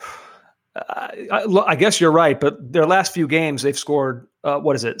 I guess you're right, but their last few games, they've scored,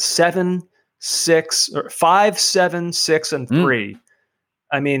 7, 6, or 5, 7, 6, and 3.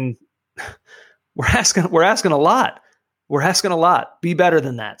 I mean, we're asking a lot. We're asking a lot. Be better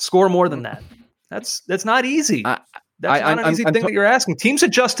than that. Score more than that. That's not easy. That's not an easy thing that you're asking. Teams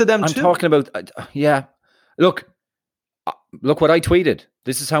adjust to them too. I'm talking about, Look what I tweeted.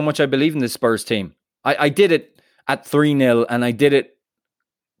 This is how much I believe in this Spurs team. I did it at 3-0 and I did it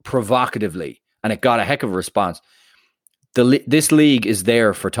provocatively and it got a heck of a response. This league is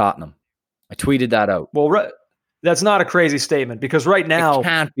there for Tottenham. I tweeted that out. Well, that's not a crazy statement because right now, it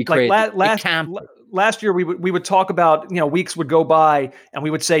can't be crazy. Last year we would talk about, weeks would go by and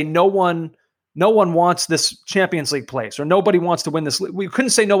we would say no one wants this Champions League place or nobody wants to win this. We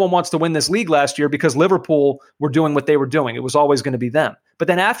couldn't say no one wants to win this league last year because Liverpool were doing what they were doing. It was always going to be them. But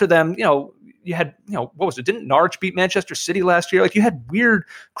then after them, you had, what was it? Didn't Norwich beat Manchester City last year? Like you had weird,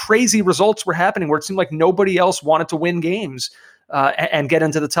 crazy results were happening where it seemed like nobody else wanted to win games and get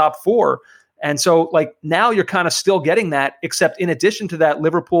into the top 4. And so like now you're kind of still getting that, except in addition to that,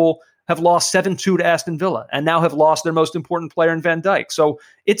 Liverpool have lost 7-2 to Aston Villa and now have lost their most important player in Van Dijk. So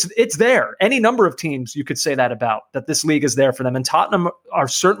it's there. Any number of teams you could say that about, that this league is there for them. And Tottenham are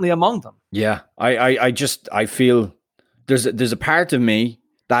certainly among them. Yeah. I feel there's a part of me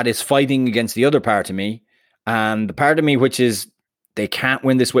that is fighting against the other part of me. And the part of me, which is they can't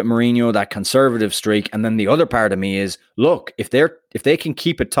win this with Mourinho, that conservative streak. And then the other part of me is, look, if they can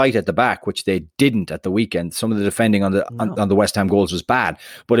keep it tight at the back, which they didn't at the weekend, some of the defending on the West Ham goals was bad.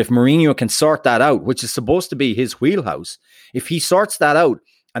 But if Mourinho can sort that out, which is supposed to be his wheelhouse, if he sorts that out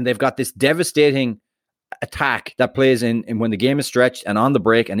and they've got this devastating attack that plays in when the game is stretched and on the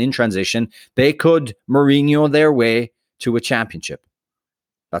break and in transition, they could Mourinho their way to a championship.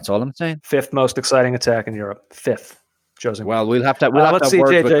 That's all I'm saying. 5th most exciting attack in Europe. 5th. Jose. Well, we'll have to work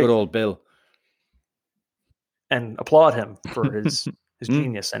with good old Bill and applaud him for his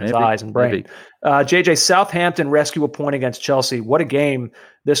genius and his eyes and brain. JJ, Southampton rescue a point against Chelsea. What a game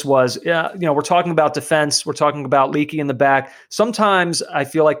this was. We're talking about defense. We're talking about leaky in the back. Sometimes I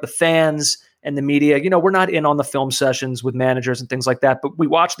feel like the fans and the media, we're not in on the film sessions with managers and things like that, but we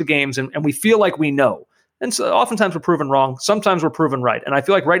watch the games and we feel like we know. And so oftentimes we're proven wrong. Sometimes we're proven right. And I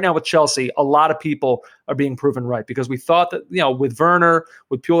feel like right now with Chelsea, a lot of people are being proven right because we thought that, with Werner,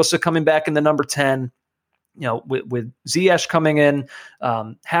 with Pulisic coming back in the number 10, with Ziyech coming in,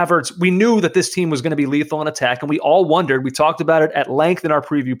 Havertz, we knew that this team was going to be lethal in attack. And we all wondered, we talked about it at length in our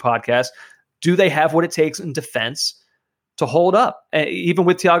preview podcast, do they have what it takes in defense to hold up? Even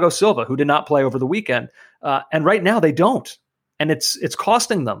with Thiago Silva, who did not play over the weekend. And right now they don't. And it's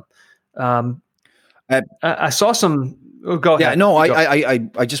costing them. I saw some. Go ahead. Yeah, no,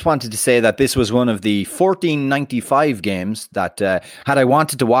 I just wanted to say that this was one of the 14.95 games that had I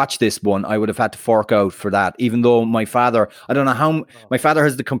wanted to watch this one, I would have had to fork out for that. Even though my father, I don't know how, my father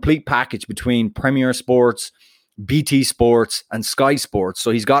has the complete package between Premier Sports, BT Sports, and Sky Sports,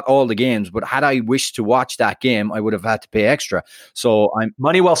 so he's got all the games. But had I wished to watch that game, I would have had to pay extra. So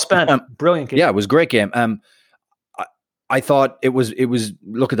money well spent. Brilliant game. Yeah, it was a great game. I thought it was.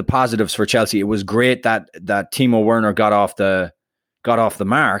 Look at the positives for Chelsea. It was great that Timo Werner got off the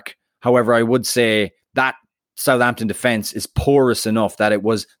mark. However, I would say that Southampton defense is porous enough that it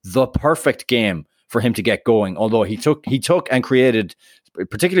was the perfect game for him to get going. Although he took and created,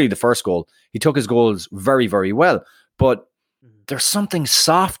 particularly the first goal, he took his goals very, very well. But there's something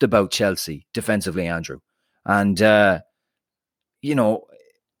soft about Chelsea defensively, Andrew, and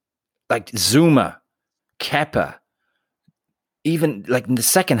like Zuma, Kepa. Even like in the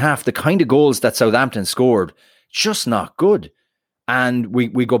second half, the kind of goals that Southampton scored, just not good. And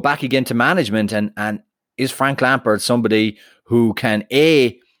we go back again to management and is Frank Lampard somebody who can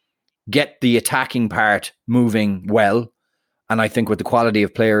get the attacking part moving well? And I think with the quality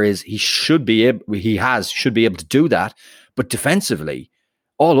of player he should be able to do that. But defensively,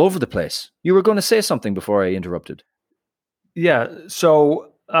 all over the place. You were going to say something before I interrupted. Yeah. So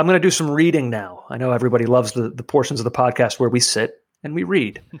I'm going to do some reading now. I know everybody loves the portions of the podcast where we sit and we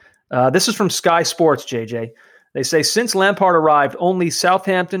read. This is from Sky Sports, JJ. They say, since Lampard arrived, only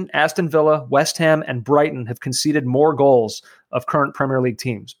Southampton, Aston Villa, West Ham, and Brighton have conceded more goals of current Premier League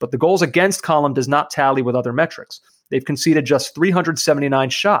teams. But the goals against column does not tally with other metrics. They've conceded just 379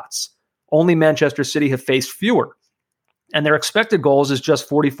 shots. Only Manchester City have faced fewer. And their expected goals is just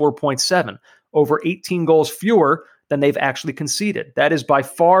 44.7, over 18 goals fewer than they've actually conceded. That is by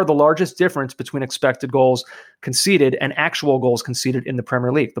far the largest difference between expected goals conceded and actual goals conceded in the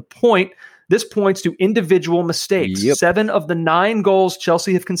Premier League. This points to individual mistakes. Yep. 7 of the 9 goals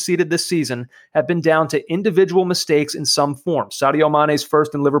Chelsea have conceded this season have been down to individual mistakes in some form. Sadio Mane's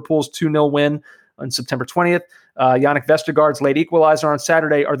first and Liverpool's 2-0 win on September 20th. Yannick Vestergaard's late equalizer on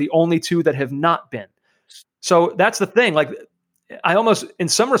Saturday are the only 2 that have not been. So that's the thing. Like, in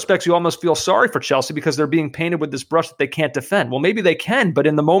some respects, you almost feel sorry for Chelsea because they're being painted with this brush that they can't defend. Well, maybe they can, but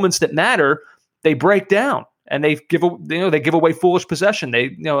in the moments that matter, they break down and they give away foolish possession.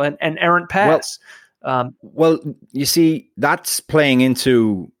 An errant pass. Well, you see, that's playing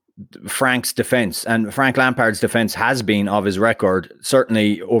into Frank's defense, and Frank Lampard's defense has been, of his record,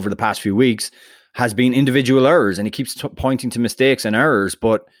 certainly over the past few weeks, has been individual errors, and he keeps pointing to mistakes and errors,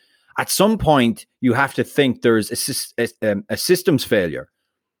 but at some point, you have to think there's a systems failure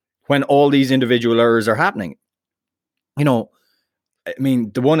when all these individual errors are happening. The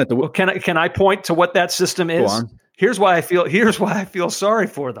one at the well, can I point to what that system is? Go on. Here's why I feel sorry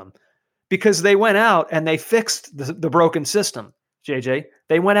for them, because they went out and they fixed the broken system. JJ,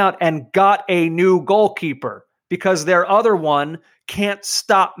 they went out and got a new goalkeeper because their other one can't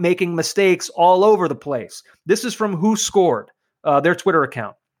stop making mistakes all over the place. This is from Who Scored, their Twitter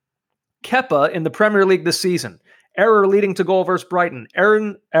account. Kepa in the Premier League this season. Error leading to goal versus Brighton.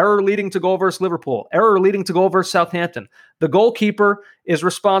 Error leading to goal versus Liverpool. Error leading to goal versus Southampton. The goalkeeper is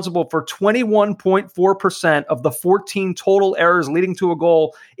responsible for 21.4% of the 14 total errors leading to a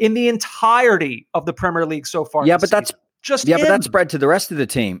goal in the entirety of the Premier League so far. Yeah, but that's just but that's spread to the rest of the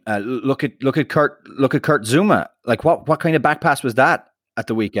team. Look at Kurt Zuma. Like what kind of back pass was that at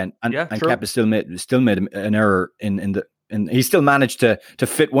the weekend? And Kepa still made an error and he still managed to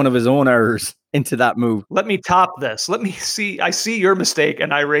fit one of his own errors into that move. Let me top this. Let me see. I see your mistake,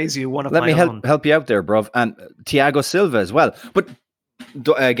 and I raise you one of my own. Let me help you out there, bruv. And Thiago Silva as well, but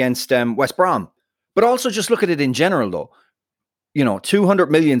against West Brom. But also just look at it in general, though.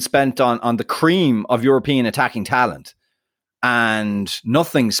 200 million spent on the cream of European attacking talent, and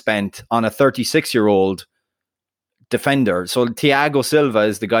nothing spent on a 36-year-old defender. So Thiago Silva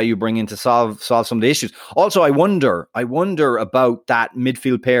is the guy you bring in to solve some of the issues. Also, I wonder about that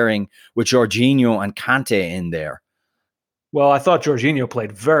midfield pairing with Jorginho and Kante in there. Well, I thought Jorginho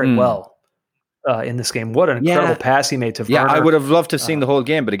played very well in this game. What an incredible pass he made to Werner. Yeah, I would have loved to have seen the whole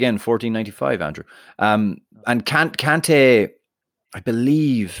game, but again, 14.95, Andrew. And Kante, I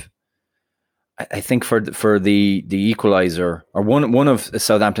believe, I think for the equalizer or one of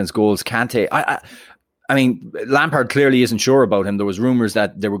Southampton's goals, Kante. I mean, Lampard clearly isn't sure about him. There was rumors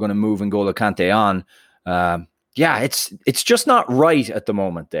that they were going to move N'Golo Kante on. It's just not right at the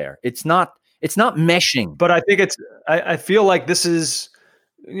moment there. It's not meshing. But I think I feel like this is,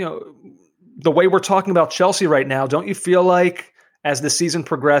 the way we're talking about Chelsea right now. Don't you feel like as the season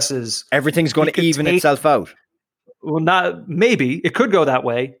progresses, everything's going to even itself out? Well, maybe it could go that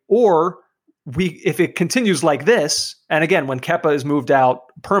way, or if it continues like this, and again, when Kepa is moved out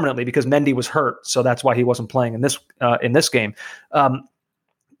permanently because Mendy was hurt, so that's why he wasn't playing in this game. But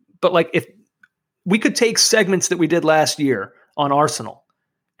like, if we could take segments that we did last year on Arsenal,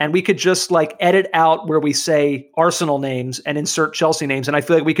 and we could just like edit out where we say Arsenal names and insert Chelsea names, and I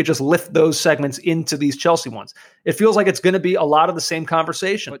feel like we could just lift those segments into these Chelsea ones. It feels like it's going to be a lot of the same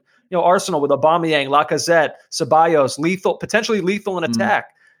conversation. Arsenal with Aubameyang, Lacazette, Ceballos, potentially lethal in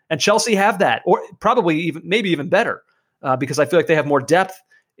attack. And Chelsea have that, or probably maybe even better, because I feel like they have more depth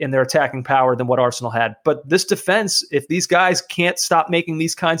in their attacking power than what Arsenal had. But this defense, if these guys can't stop making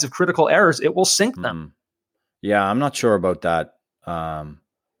these kinds of critical errors, it will sink them. Yeah, I'm not sure about that.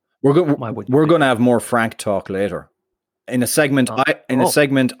 We're going to have more Frank talk later in a segment. A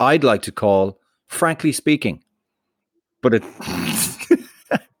segment I'd like to call "Frankly Speaking," but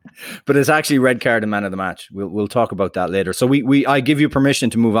but it's actually red card and man of the match. We'll talk about that later. So I give you permission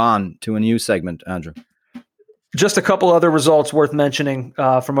to move on to a new segment, Andrew. Just a couple other results worth mentioning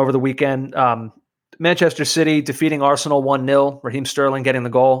from over the weekend. Manchester City defeating Arsenal 1-0. Raheem Sterling getting the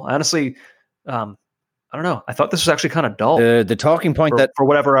goal. Honestly, I don't know. I thought this was actually kind of dull. The talking point for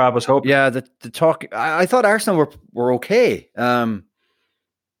whatever I was hoping. Yeah, the talk. I thought Arsenal were okay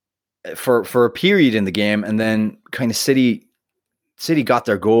for a period in the game, and then kind of City got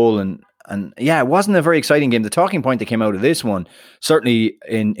their goal, and it wasn't a very exciting game. The talking point that came out of this one, certainly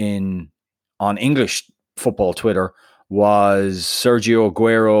on English football Twitter, was Sergio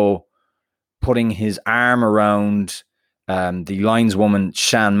Aguero putting his arm around the lineswoman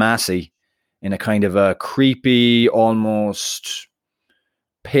Shan Massey in a kind of a creepy, almost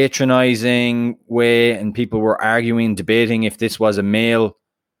patronizing way, and people were arguing, debating if this was a male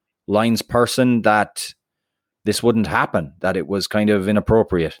lines person, that this wouldn't happen, that it was kind of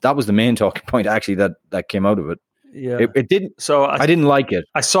inappropriate. That was the main talking point, actually, that came out of it. Yeah, it didn't. So I didn't like it.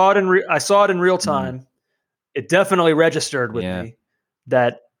 I saw it in real time. It definitely registered with me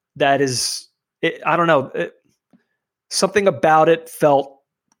that is. I don't know. Something about it felt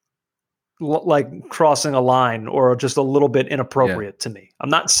like crossing a line or just a little bit inappropriate to me. I'm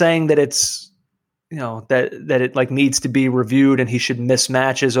not saying that it's, that it like needs to be reviewed and he should miss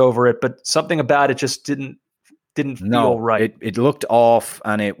matches over it, but something about it just didn't feel right. It looked off,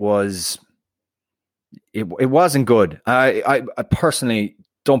 and it wasn't good. I personally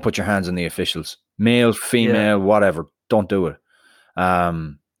don't put your hands on the officials, male, female, whatever. Don't do it.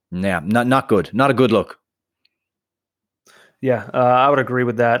 Not good. Not a good look. Yeah, I would agree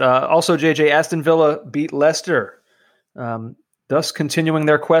with that. Also, JJ, Aston Villa beat Leicester, thus continuing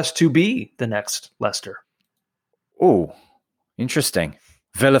their quest to be the next Leicester. Oh, interesting.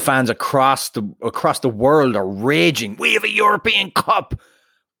 Villa fans across the world are raging. We have a European Cup.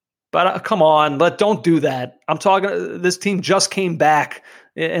 But come on, don't do that. I'm talking. This team just came back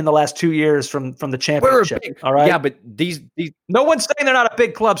in the last 2 years from the championship. All right. Yeah, but these no one's saying they're not a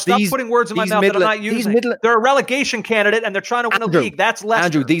big club. Stop putting words in my mouth that I'm not using. They're a relegation candidate and they're trying to win a league. That's Leicester.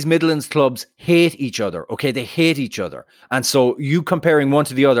 Andrew, these Midlands clubs hate each other. Okay, they hate each other, and so you comparing one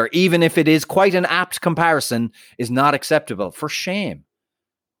to the other, even if it is quite an apt comparison, is not acceptable. For shame.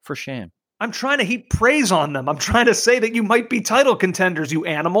 For shame. I'm trying to heap praise on them. I'm trying to say that you might be title contenders, you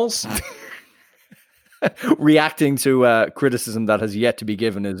animals. Reacting to criticism that has yet to be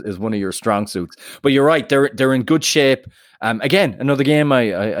given is one of your strong suits. But you're right; they're in good shape. Again, another game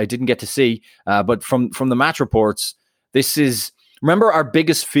I didn't get to see, but from the match reports, this is. Remember, our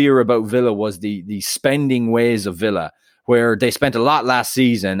biggest fear about Villa was the spending ways of Villa, where they spent a lot last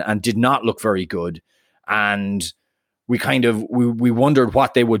season and did not look very good, and we we wondered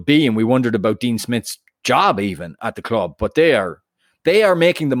what they would be, and we wondered about Dean Smith's job even at the club. But they are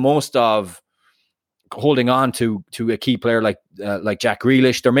making the most of holding on to a key player like Jack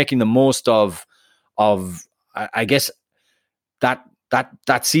Grealish. They're making the most of I guess that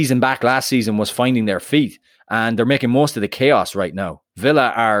season back last season was finding their feet, and they're making most of the chaos right now. Villa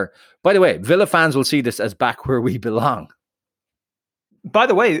are, by the way, Villa fans will see this as back where we belong. By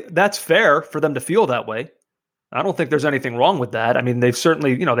the way, that's fair for them to feel that way. I don't think there's anything wrong with that. I mean, they've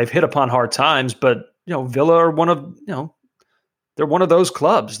certainly, they've hit upon hard times, but, Villa are they're one of those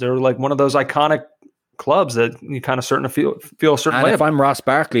clubs. They're like one of those iconic clubs that you kind of feel a certain way. And if I'm Ross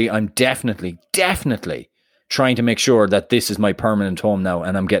Barkley, I'm definitely trying to make sure that this is my permanent home now,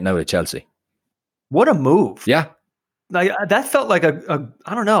 and I'm getting out of Chelsea. What a move. Yeah. That felt like I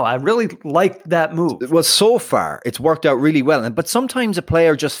don't know. I really liked that move. Well, so far, it's worked out really well. But sometimes a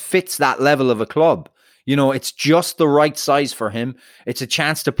player just fits that level of a club. It's just the right size for him. It's a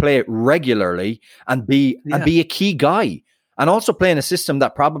chance to play it regularly and be a key guy, and also play in a system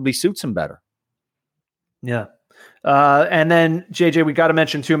that probably suits him better. Yeah. And then, JJ, we got to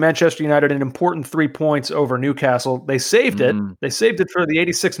mention, too, Manchester United, an important 3 points over Newcastle. They saved it. They saved it for the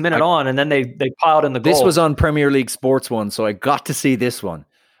 86th minute on, and then they piled in the goal. This was on Premier League Sports 1, so I got to see this one.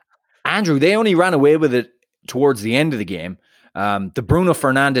 Andrew, they only ran away with it towards the end of the game. The Bruno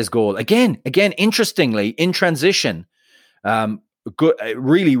Fernandes goal, again, interestingly, in transition, good,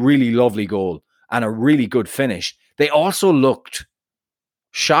 really, really lovely goal and a really good finish. They also looked,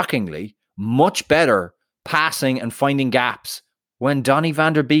 shockingly, much better passing and finding gaps when Donny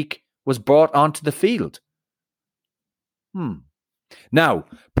van der Beek was brought onto the field. Now,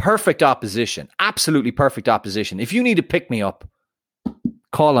 perfect opposition, absolutely perfect opposition. If you need to pick me up,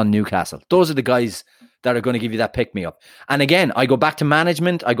 call on Newcastle. Those are the guys that are going to give you that pick-me-up. And again, I go back to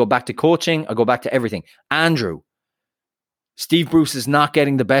management, I go back to coaching, I go back to everything. Andrew, Steve Bruce is not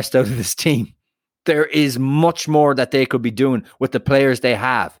getting the best out of this team. There is much more that they could be doing with the players they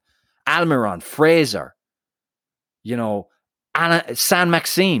have. Almiron, Fraser, San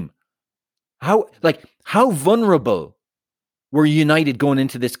Maxime. How vulnerable were United going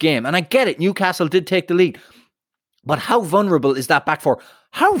into this game? And I get it, Newcastle did take the lead. But how vulnerable is that back four?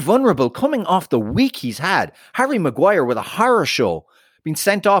 How vulnerable coming off the week he's had? Harry Maguire with a horror show, being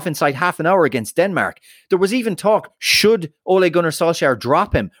sent off inside half an hour against Denmark. There was even talk, should Ole Gunnar Solskjaer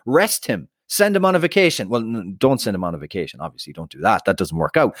drop him, rest him, send him on a vacation? Well, don't send him on a vacation. Obviously, don't do that. That doesn't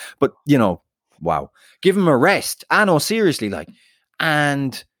work out. But, wow. Give him a rest. I know, seriously,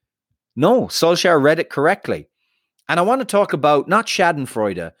 And no, Solskjaer read it correctly. And I want to talk about, not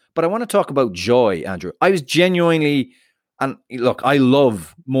Schadenfreude, but I want to talk about joy, Andrew. I was genuinely, And look, I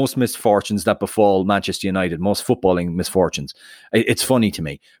love most misfortunes that befall Manchester United, most footballing misfortunes. It's funny to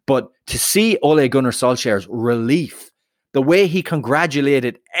me. But to see Ole Gunnar Solskjaer's relief, the way he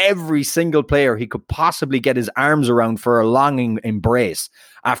congratulated every single player he could possibly get his arms around for a longing embrace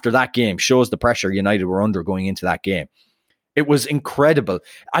after that game, shows the pressure United were under going into that game. It was incredible.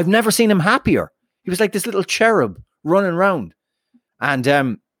 I've never seen him happier. He was like this little cherub running around. And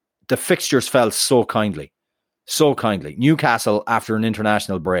the fixtures fell so kindly. So kindly. Newcastle after an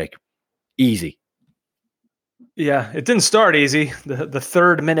international break. Easy. Yeah, it didn't start easy. The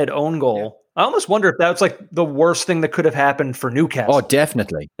 3rd minute own goal. Yeah. I almost wonder if that's like the worst thing that could have happened for Newcastle. Oh,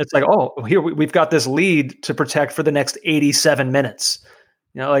 definitely. It's like, oh, here we've got this lead to protect for the next 87 minutes.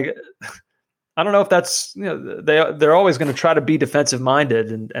 You know, like, I don't know if that's, you know, they're always going to try to be defensive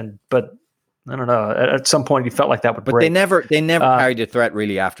minded but I don't know. At some point you felt like that would break. But they never carried a threat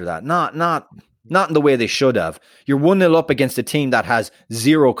really after that. Not in the way they should have. You're 1-0 up against a team that has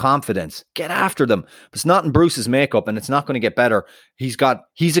zero confidence. Get after them. It's not in Bruce's makeup, and it's not going to get better. He's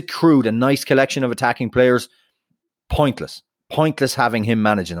accrued a nice collection of attacking players. Pointless having him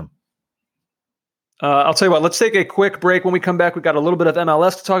managing them. I'll tell you what, let's take a quick break. When we come back, we've got a little bit of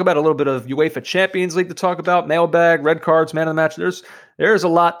MLS to talk about, a little bit of UEFA Champions League to talk about, mailbag, red cards, man of the match. There's a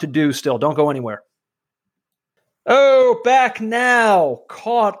lot to do still. Don't go anywhere. Oh, back now.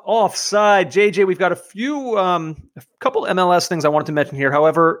 Caught offside. JJ, we've got a couple MLS things I wanted to mention here.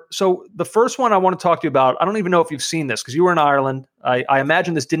 However, so the first one I want to talk to you about, I don't even know if you've seen this because you were in Ireland. I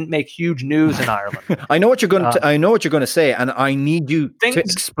imagine this didn't make huge news in Ireland. I know what you're going to. I know what you're going to say, and I need you to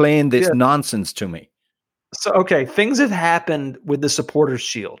explain this nonsense to me. So, okay, things have happened with the Supporters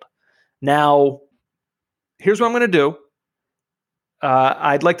Shield. Now, here's what I'm going to do.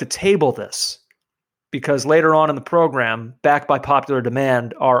 I'd like to table this, because later on in the program, backed by popular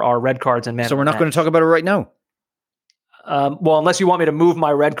demand, are our red cards and man. So we're not going to talk about it right now? Well, unless you want me to move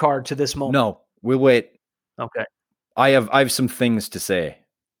my red card to this moment. No, we'll wait. Okay. I have some things to say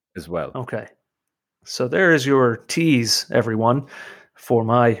as well. Okay. So there is your tease, everyone, for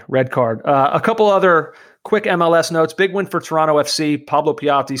my red card. A couple other quick MLS notes. Big win for Toronto FC. Pablo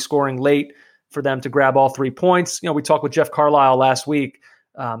Piatti scoring late for them to grab all 3 points. You know, we talked with Jeff Carlisle last week.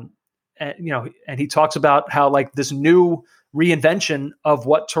 And he talks about how like this new reinvention of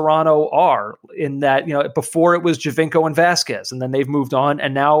what Toronto are, in that, you know, before it was Javinko and Vasquez, and then they've moved on,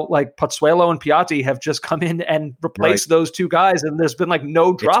 and now like Pozzuelo and Piatti have just come in and replaced those two guys, and there's been like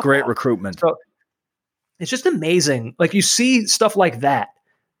no drop. It's great recruitment. So it's just amazing. Like, you see stuff like that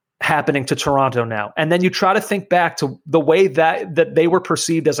happening to Toronto now, and then you try to think back to the way that they were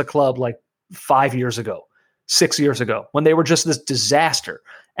perceived as a club like 5 years ago, 6 years ago, when they were just this disaster.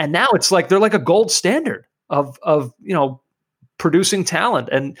 And now it's like they're like a gold standard of you know, producing talent,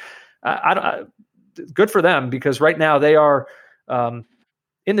 and good for them, because right now they are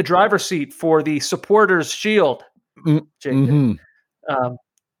in the driver's seat for the Supporters Shield. Mm-hmm.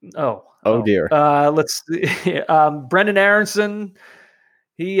 Oh dear. Let's see. Brendan Aronson.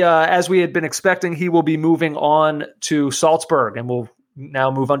 He, as we had been expecting, he will be moving on to Salzburg and will now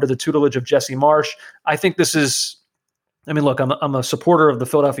move under the tutelage of Jesse Marsch. I think this is. I mean, look, I'm a supporter of the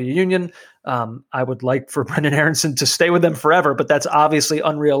Philadelphia Union. I would like for Brendan Aronson to stay with them forever, but that's obviously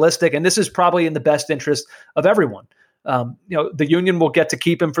unrealistic. And this is probably in the best interest of everyone. You know, the Union will get to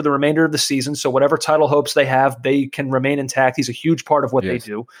keep him for the remainder of the season. So whatever title hopes they have, they can remain intact. He's a huge part of what they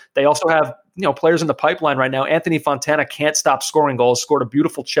do. They also have, you know, players in the pipeline right now. Anthony Fontana can't stop scoring goals, scored a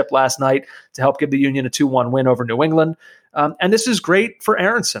beautiful chip last night to help give the Union a 2-1 win over New England. And this is great for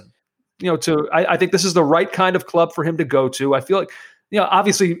Aronson. You know, I think this is the right kind of club for him to go to. I feel like, you know,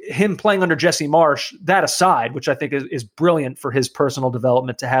 obviously him playing under Jesse Marsch, that aside, which I think is brilliant for his personal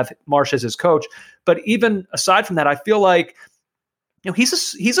development to have Marsch as his coach. But even aside from that, I feel like, you know, he's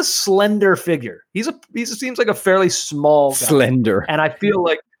a slender figure. He seems like a fairly small guy. Slender. And I feel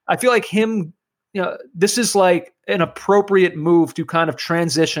like him, you know, this is like an appropriate move to kind of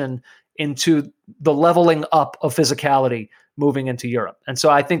transition into the leveling up of physicality moving into Europe. And so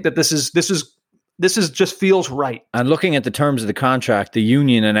I think that this is just feels right. And looking at the terms of the contract, the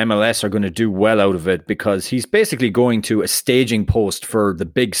Union and MLS are going to do well out of it, because he's basically going to a staging post for the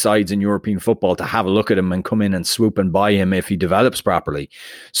big sides in European football to have a look at him and come in and swoop and buy him if he develops properly.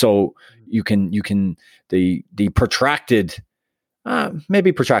 So you can the protracted,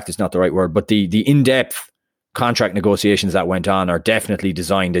 maybe protracted is not the right word, but the in-depth contract negotiations that went on are definitely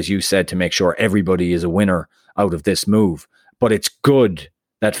designed, as you said, to make sure everybody is a winner out of this move. But it's good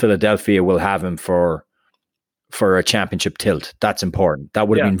that Philadelphia will have him for a championship tilt. That's important. That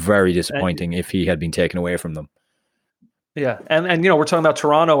would have been very disappointing if he had been taken away from them. Yeah, and we're talking about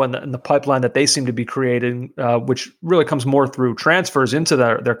Toronto and the pipeline that they seem to be creating, which really comes more through transfers into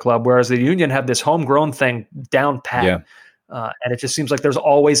their club, whereas the Union have this homegrown thing down pat. Yeah. And it just seems like there's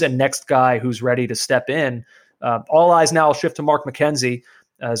always a next guy who's ready to step in. All eyes now will shift to Mark McKenzie,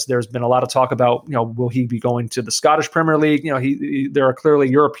 as there's been a lot of talk about, will he be going to the Scottish Premier League? There are clearly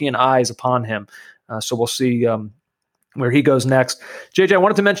European eyes upon him. So we'll see where he goes next. JJ, I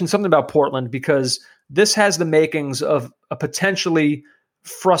wanted to mention something about Portland because this has the makings of a potentially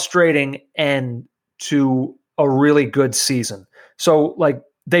frustrating end to a really good season. So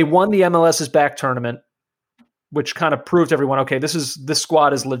they won the MLS is Back tournament, which kind of proved to everyone, okay, this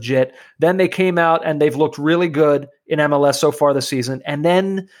squad is legit. Then they came out and they've looked really good in MLS so far this season. And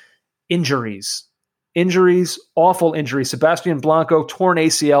then injuries, awful injuries. Sebastian Blanco, torn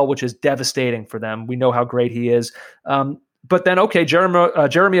ACL, which is devastating for them. We know how great he is. But then, okay, Jeremy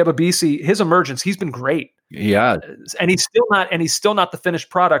Ababisi, his emergence, he's been great. Yeah. And he's still not the finished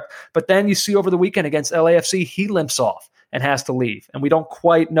product. But then you see over the weekend against LAFC, he limps off and has to leave. And we don't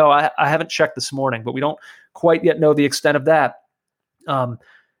quite know. I haven't checked this morning, but we don't quite yet know the extent of that.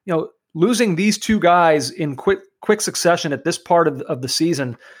 Losing these two guys in quick succession at this part of the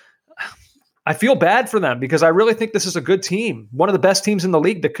season, I feel bad for them because I really think this is a good team, one of the best teams in the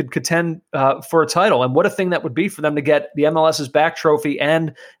league that could contend for a title. And what a thing that would be for them to get the MLS's Back trophy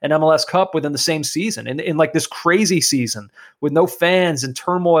and an MLS Cup within the same season, in like this crazy season with no fans and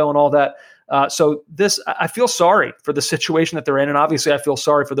turmoil and all that. So I feel sorry for the situation that they're in, and obviously I feel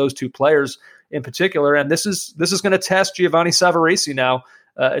sorry for those two players in particular. And this is going to test Giovanni Savarese now.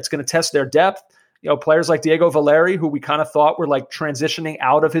 It's going to test their depth. Players like Diego Valeri, who we kind of thought were like transitioning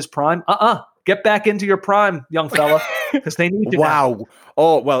out of his prime. Get back into your prime, young fella, because they need to. Wow. Now.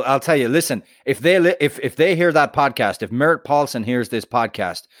 Oh, well, I'll tell you, listen, if they hear that podcast, if Merritt Paulson hears this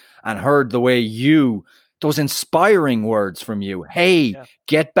podcast and heard the way those inspiring words from you, hey,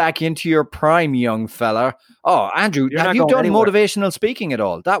 get back into your prime, young fella. Oh, Andrew, have you done motivational speaking at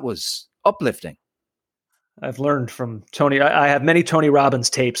all? That was uplifting. I've learned from Tony. I have many Tony Robbins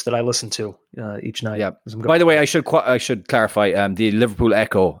tapes that I listen to each night. Yeah. By the way, I should clarify. The Liverpool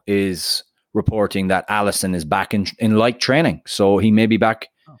Echo is reporting that Alisson is back in light training, so he may be back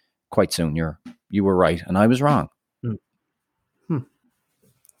quite soon. You were right, and I was wrong.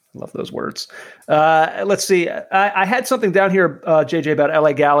 Love those words. Let's see. I had something down here, JJ, about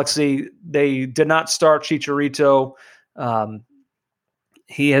LA Galaxy. They did not start Chicharito.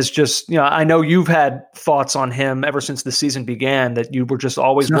 He has just, I know you've had thoughts on him ever since the season began, that you were just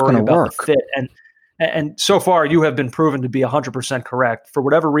always worried about the fit. And so far you have been proven to be 100% correct. For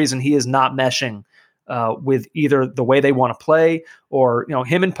whatever reason, he is not meshing with either the way they want to play or,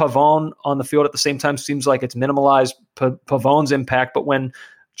 him and Pavone on the field at the same time seems like it's minimalized Pavone's impact. But when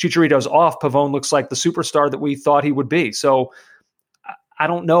Chicharito's off, Pavone looks like the superstar that we thought he would be. So I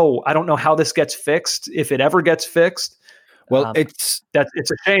don't know. I don't know how this gets fixed, if it ever gets fixed. Well, it's a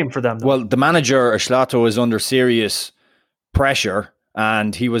shame for them, though. Well, the manager, Ashlato, is under serious pressure,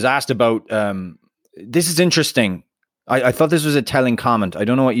 and he was asked about, this is interesting. I thought this was a telling comment. I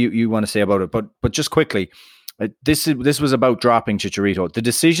don't know what you want to say about it, but just quickly, this was about dropping Chicharito. The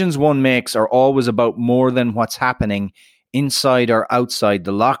decisions one makes are always about more than what's happening inside or outside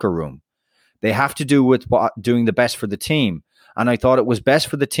the locker room. They have to do with doing the best for the team. And I thought it was best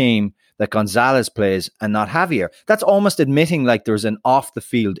for the team that Gonzalez plays and not Javier. That's almost admitting like there's an off the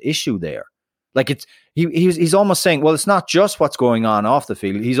field issue there. Like he's almost saying, well, it's not just what's going on off the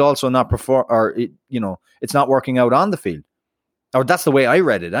field. He's also not it's not working out on the field. Or that's the way I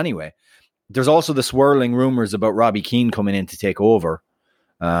read it anyway. There's also the swirling rumors about Robbie Keane coming in to take over.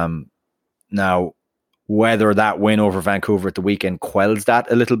 Now, whether that win over Vancouver at the weekend quells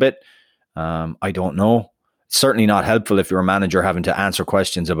that a little bit, I don't know. It's certainly not helpful if you're a manager having to answer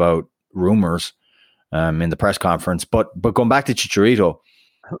questions about rumors in the press conference. But going back to Chicharito,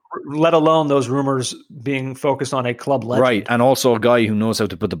 let alone those rumors being focused on a club legend. Right, and also a guy who knows how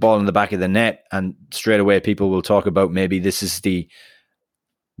to put the ball in the back of the net, and straight away people will talk about maybe this is the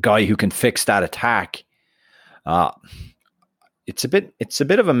guy who can fix that attack. It's a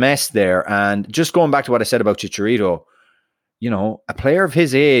bit of a mess there. And just going back to what I said about Chicharito, a player of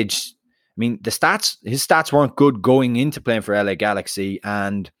his age, I mean, his stats weren't good going into playing for LA Galaxy,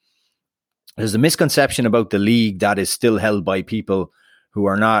 and there's a misconception about the league that is still held by people who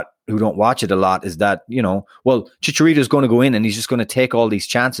don't watch it a lot, is that, Chicharito is going to go in and he's just going to take all these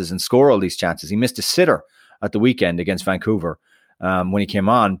chances and score all these chances. He missed a sitter at the weekend against Vancouver when he came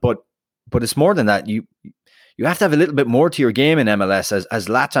on, but it's more than that. You have to have a little bit more to your game in MLS, as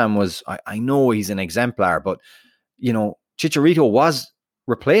Latam was. I know he's an exemplar, but Chicharito was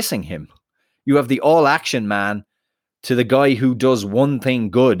replacing him. You have the all action man to the guy who does one thing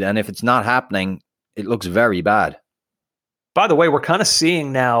good, and if it's not happening, it looks very bad. By the way, we're kind of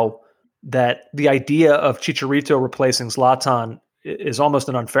seeing now that the idea of Chicharito replacing Zlatan is almost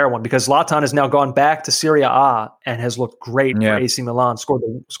an unfair one, because Zlatan has now gone back to Serie A and has looked great for AC Milan, scored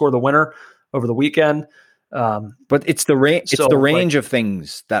the winner over the weekend. But it's the range of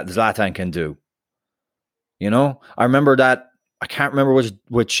things that Zlatan can do. You know, I remember that. I can't remember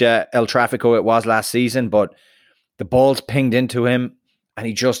which El Tráfico it was last season, but the ball's pinged into him and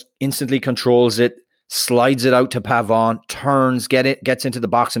he just instantly controls it, slides it out to Pavon, turns, gets into the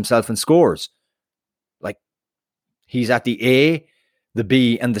box himself and scores. Like, he's at the A, the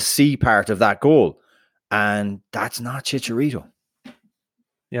B, and the C part of that goal. And that's not Chicharito.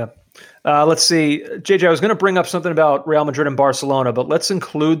 Yeah. Let's see. JJ, I was going to bring up something about Real Madrid and Barcelona, but let's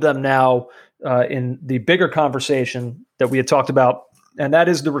include them now in the bigger conversation that we had talked about, and that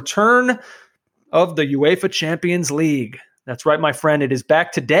is the return of the UEFA Champions League. That's right, my friend. It is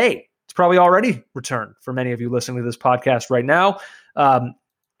back today. It's probably already returned for many of you listening to this podcast right now.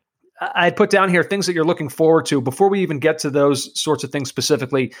 I put down here things that you're looking forward to. Before we even get to those sorts of things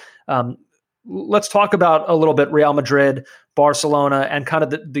specifically, let's talk about a little bit Real Madrid, Barcelona, and kind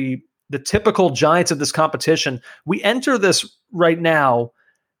of the typical giants of this competition. We enter this right now,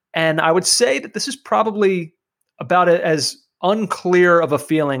 and I would say that this is probably about as unclear of a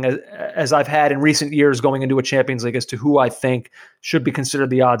feeling as I've had in recent years going into a Champions League as to who I think should be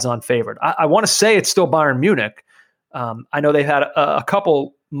considered the odds-on favorite. I want to say it's still Bayern Munich. I know they've had a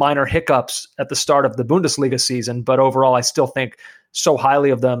couple minor hiccups at the start of the Bundesliga season, but overall I still think so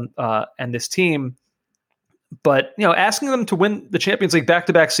highly of them and this team. But, you know, asking them to win the Champions League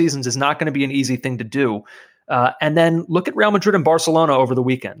back-to-back seasons is not going to be an easy thing to do. And then look at Real Madrid and Barcelona over the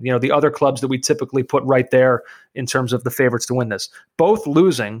weekend. You know, the other clubs that we typically put right there in terms of the favorites to win this. Both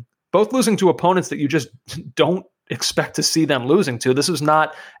losing to opponents that you just don't expect to see them losing to. This is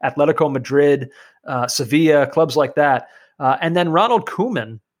not Atletico Madrid, Sevilla, clubs like that. And then Ronald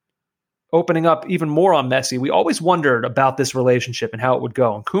Koeman opening up even more on Messi. We always wondered about this relationship and how it would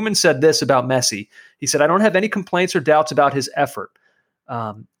go. And Koeman said this about Messi. He said, "I don't have any complaints or doubts about his effort.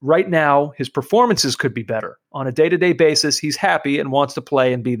 Right now, his performances could be better. On a day-to-day basis, he's happy and wants to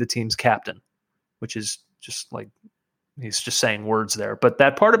play and be the team's captain," which is just like, he's just saying words there. But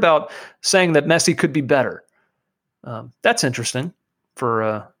that part about saying that Messi could be better, that's interesting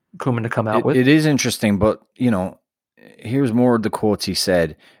for Koeman to come out with. It is interesting, but, you know, here's more of the quotes he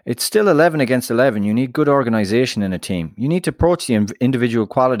said. "It's still 11 against 11. You need good organization in a team. You need to approach the individual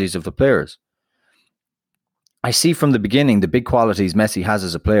qualities of the players. I see from the beginning the big qualities Messi has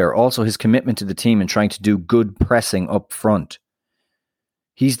as a player, also his commitment to the team and trying to do good pressing up front.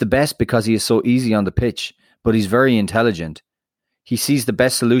 He's the best because he is so easy on the pitch, but he's very intelligent. He sees the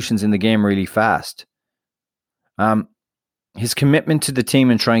best solutions in the game really fast. His commitment to the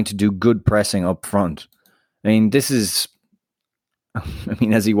team and trying to do good pressing up front." I mean, has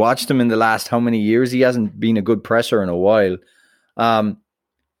he watched him in the last how many years? He hasn't been a good presser in a while.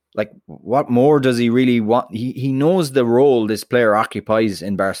 Like, what more does he really want? He knows the role this player occupies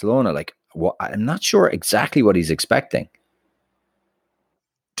in Barcelona. Like, I'm not sure exactly what he's expecting.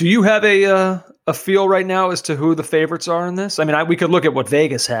 Do you have a feel right now as to who the favorites are in this? I mean, we could look at what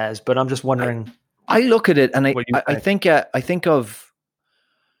Vegas has, but I'm just wondering. I look at it and I think of.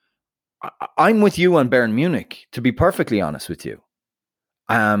 I'm with you on Bayern Munich, to be perfectly honest with you.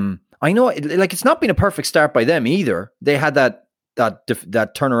 I know, it's not been a perfect start by them either. They had that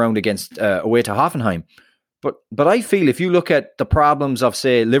turnaround against away to Hoffenheim, but I feel if you look at the problems of,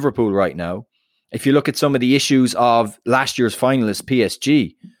 say, Liverpool right now, if you look at some of the issues of last year's finalist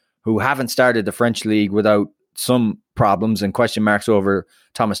PSG, who haven't started the French league without some problems and question marks over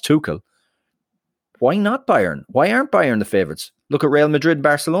Thomas Tuchel, why not Bayern? Why aren't Bayern the favorites? Look at Real Madrid and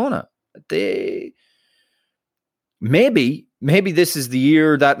Barcelona. Maybe this is the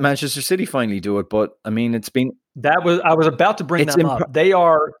year that Manchester City finally do it, but I mean, I was about to bring them up.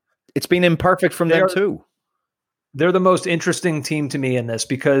 It's been imperfect from them too. They're the most interesting team to me in this,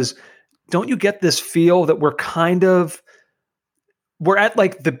 because don't you get this feel that we're at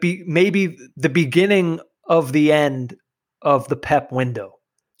like maybe the beginning of the end of the Pep window?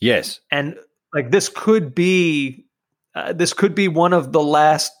 Yes. And like, this could be one of the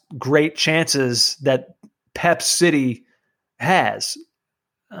last great chances that Pep City has.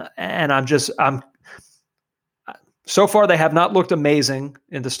 And so far they have not looked amazing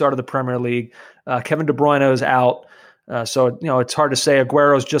in the start of the Premier League. Kevin De Bruyne is out. So, you know, it's hard to say.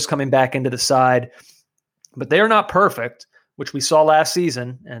 Aguero's just coming back into the side, but they are not perfect, which we saw last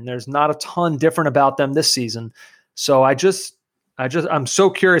season. And there's not a ton different about them this season. So I'm so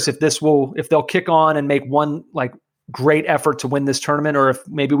curious if they'll kick on and make one, like great effort to win this tournament, or if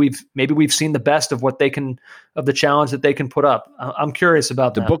maybe we've seen the best of what they can, of the challenge that they can put up. I'm curious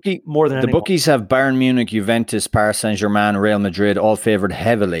about more than anyone. Bookies have Bayern Munich, Juventus, Paris Saint-Germain, Real Madrid all favored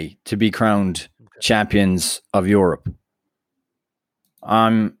heavily to be crowned champions of Europe.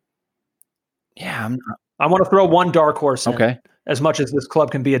 I want to throw one dark horse in. Okay. As much as this club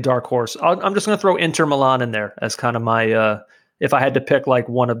can be a dark horse, I'm just going to throw Inter Milan in there as kind of my, if I had to pick like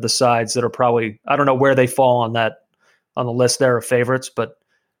one of the sides that are probably, I don't know where they fall on the list there of favorites, but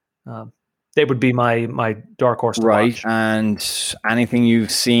they would be my dark horse to watch. And anything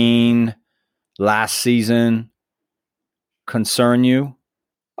you've seen last season concern you?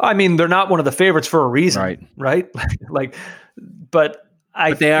 I mean, they're not one of the favorites for a reason, right? But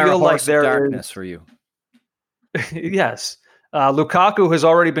they are feel a like horse of darkness for you. Yes. Lukaku has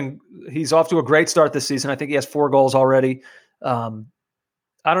already he's off to a great start this season. I think he has 4 goals already. I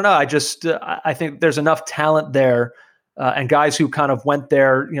don't know. I think there's enough talent there, and guys who kind of went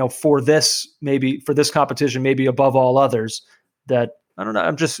there, for this competition, maybe above all others, that I don't know.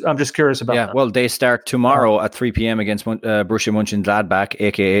 I'm just curious about that. Well, they start tomorrow at 3 p.m. against Borussia Mönchengladbach,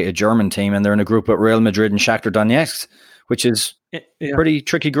 aka a German team, and they're in a group with Real Madrid and Shakhtar Donetsk, which is a pretty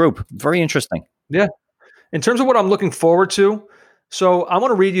tricky group. Very interesting. Yeah. In terms of what I'm looking forward to, so I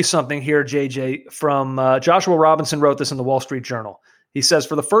want to read you something here, JJ, from Joshua Robinson wrote this in the Wall Street Journal. He says,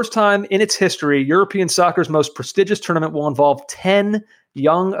 for the first time in its history, European soccer's most prestigious tournament will involve 10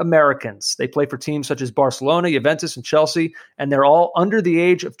 young Americans. They play for teams such as Barcelona, Juventus, and Chelsea, and they're all under the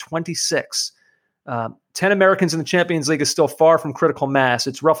age of 26. 10 Americans in the Champions League is still far from critical mass.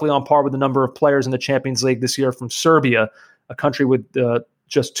 It's roughly on par with the number of players in the Champions League this year from Serbia, a country with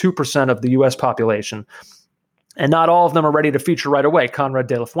just 2% of the U.S. population. And not all of them are ready to feature right away. Conrad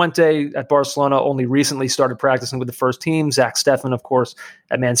De La Fuente at Barcelona only recently started practicing with the first team. Zach Steffen, of course,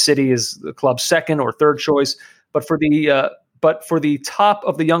 at Man City is the club's second or third choice. But for the top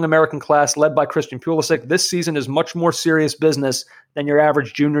of the young American class led by Christian Pulisic, this season is much more serious business than your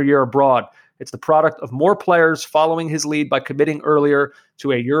average junior year abroad. It's the product of more players following his lead by committing earlier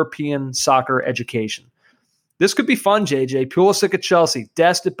to a European soccer education. This could be fun, JJ. Pulisic at Chelsea,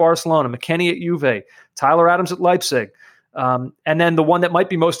 Dest at Barcelona, McKennie at Juve, Tyler Adams at Leipzig. And then the one that might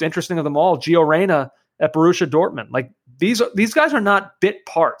be most interesting of them all, Gio Reyna at Borussia Dortmund. Like these guys are not bit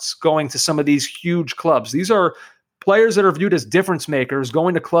parts going to some of these huge clubs. These are players that are viewed as difference makers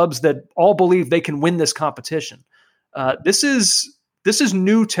going to clubs that all believe they can win this competition. This is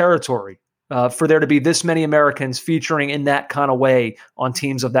new territory. For there to be this many Americans featuring in that kind of way on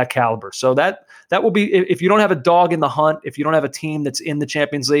teams of that caliber. So that will be, if you don't have a dog in the hunt, if you don't have a team that's in the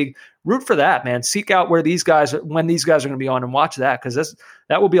Champions League, root for that, man. Seek out when these guys are going to be on and watch that, because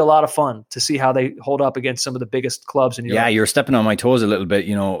that will be a lot of fun to see how they hold up against some of the biggest clubs in Europe. Yeah, you're stepping on my toes a little bit.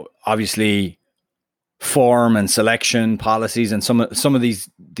 Obviously form and selection policies, and some of these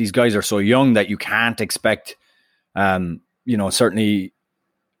guys are so young that you can't expect, certainly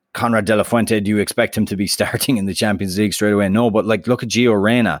Conrad De La Fuente, do you expect him to be starting in the Champions League straight away? No, but look at Gio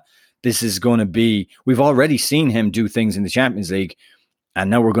Reyna. This is going to be, we've already seen him do things in the Champions League, and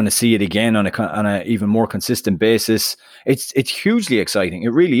now we're going to see it again on a even more consistent basis. It's hugely exciting.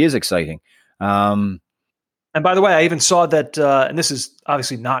 It really is exciting. And by the way, I even saw that, and this is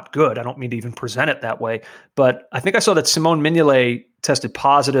obviously not good. I don't mean to even present it that way, but I think I saw that Simone Mignolet tested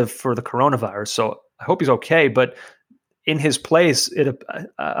positive for the coronavirus. So I hope he's okay. But in his place,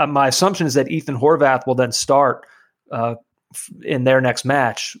 my assumption is that Ethan Horvath will then start in their next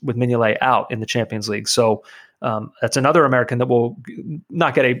match with Mignolet out in the Champions League. So that's another American that will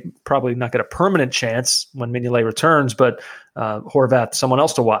probably not get a permanent chance when Mignolet returns, but Horvath, someone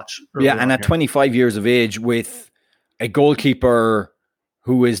else to watch. Yeah, and at 25 years of age, with a goalkeeper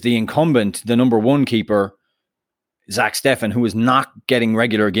who is the incumbent, the number one keeper, Zach Steffen, who is not getting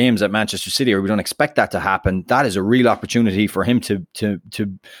regular games at Manchester City, or we don't expect that to happen, that is a real opportunity for him to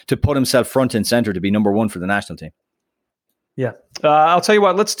put himself front and center to be number one for the national team. Yeah. I'll tell you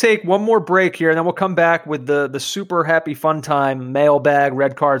what, let's take one more break here, and then we'll come back with the super happy fun time mailbag,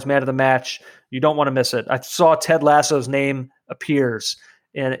 red cards, man of the match. You don't want to miss it. I saw Ted Lasso's name appears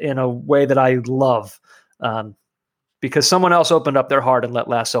in a way that I love. Because someone else opened up their heart and let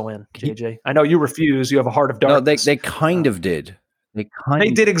Lasso in, JJ. I know you refuse. You have a heart of darkness. No, they kind of did. They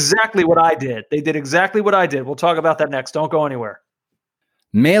did exactly what I did. We'll talk about that next. Don't go anywhere.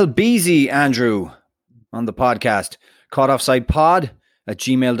 Mail Beezy, Andrew, on the podcast. Caught Offside Pod at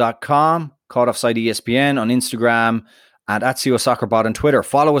gmail.com. Caught Offside ESPN on Instagram, and at CO Soccerbot on Twitter.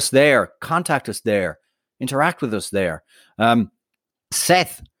 Follow us there. Contact us there. Interact with us there.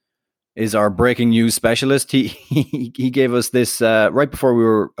 Seth is our breaking news specialist. He gave us this right before we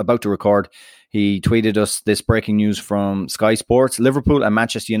were about to record. He tweeted us this breaking news from Sky Sports. Liverpool and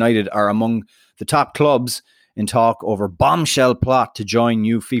Manchester United are among the top clubs in talk over bombshell plot to join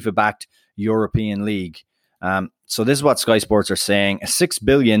new FIFA-backed European League. So this is what Sky Sports are saying. A $6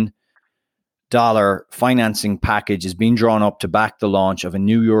 billion financing package is being drawn up to back the launch of a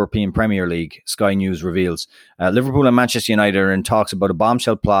new European Premier League, Sky News reveals. Liverpool and Manchester United are in talks about a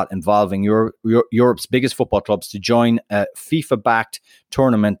bombshell plot involving Europe's biggest football clubs to join a FIFA-backed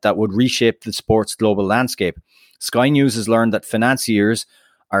tournament that would reshape the sport's global landscape. Sky News has learned that financiers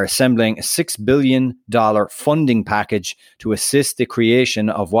are assembling a $6 billion funding package to assist the creation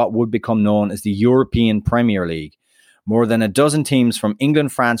of what would become known as the European Premier League. More than a dozen teams from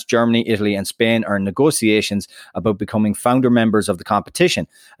England, France, Germany, Italy, and Spain are in negotiations about becoming founder members of the competition.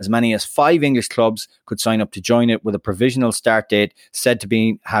 As many as 5 English clubs could sign up to join it, with a provisional start date said to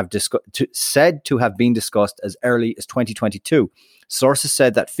have been discussed as early as 2022. Sources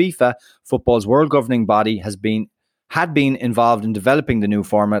said that FIFA, football's world governing body, had been involved in developing the new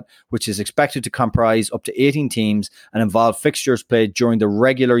format, which is expected to comprise up to 18 teams and involve fixtures played during the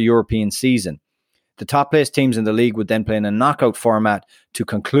regular European season. The top placed teams in the league would then play in a knockout format to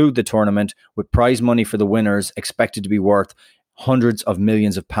conclude the tournament, with prize money for the winners expected to be worth hundreds of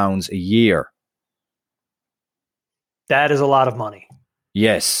millions of pounds a year. That is a lot of money.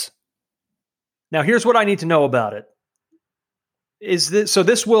 Yes. Now, here's what I need to know about it.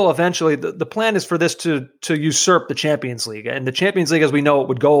 This will eventually, the plan is for this to usurp the Champions League. And the Champions League, as we know it,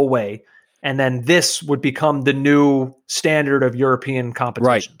 would go away. And then this would become the new standard of European competition.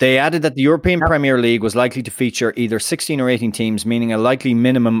 Right. They added that the European Premier League was likely to feature either 16 or 18 teams, meaning a likely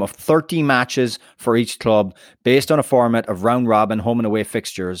minimum of 30 matches for each club, based on a format of round-robin home and away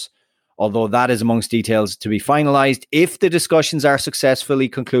fixtures. Although that is amongst details to be finalised. If the discussions are successfully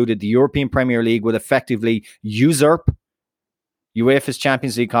concluded, the European Premier League would effectively usurp UEFA's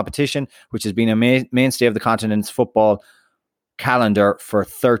Champions League competition, which has been a mainstay of the continent's football calendar for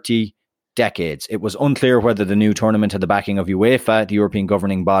 30 decades. It was unclear whether the new tournament had the backing of UEFA, the European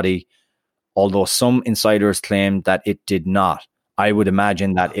governing body, although some insiders claimed that it did not. I would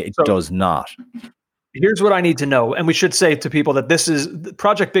imagine that it does not. Here's what I need to know, and we should say to people that this is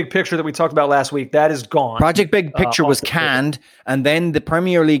Project Big Picture that we talked about last week. That is gone. Project Big Picture was canned, and then the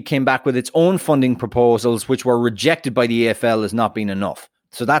Premier League came back with its own funding proposals, which were rejected by the EPL as not being enough.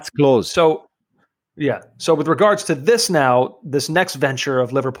 So that's closed. So with regards to this now, this next venture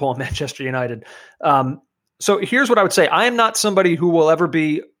of Liverpool and Manchester United. So here's what I would say. I am not somebody who will ever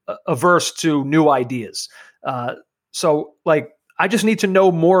be averse to new ideas. I just need to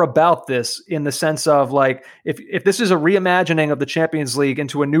know more about this, in the sense of, like, if this is a reimagining of the Champions League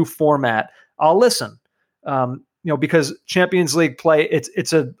into a new format, I'll listen. Because Champions League play,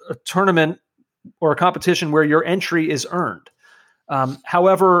 it's a tournament or a competition where your entry is earned.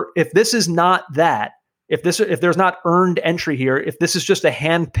 However, if this is not that, if there's not earned entry here, if this is just a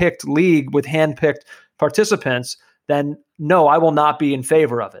hand-picked league with hand-picked participants, then no, I will not be in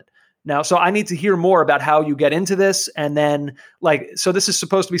favor of it. Now, so I need to hear more about how you get into this. And then, so this is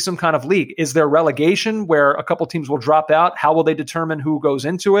supposed to be some kind of league. Is there relegation where a couple teams will drop out? How will they determine who goes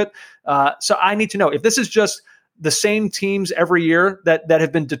into it? So I need to know if this is just the same teams every year that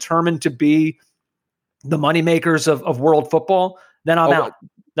have been determined to be the moneymakers of world football, then I'm out.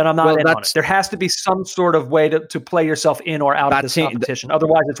 Then I'm not in on it. There has to be some sort of way to play yourself in or out of this competition.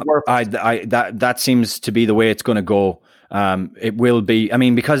 Otherwise, it's worthless. That seems to be the way it's going to go. It will be,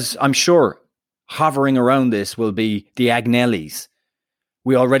 because I'm sure hovering around this will be the Agnellis.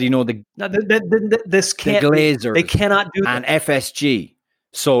 We already know this can't. The Glazers. They cannot do that. And FSG.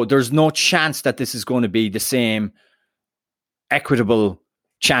 So there's no chance that this is going to be the same equitable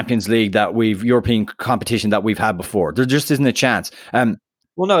Champions League European competition that we've had before. There just isn't a chance.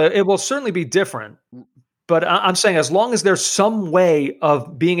 Well, no, it will certainly be different. But I'm saying, as long as there's some way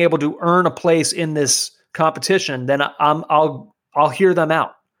of being able to earn a place in this competition, then I'll hear them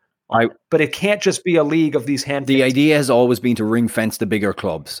out. But it can't just be a league of these handfuls. The idea has always been to ring fence the bigger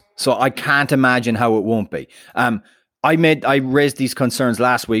clubs, so I can't imagine how it won't be. I raised these concerns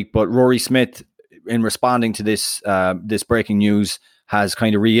last week, but Rory Smith, in responding to this breaking news, has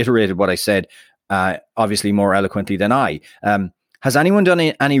kind of reiterated what I said, obviously more eloquently than I. Has anyone done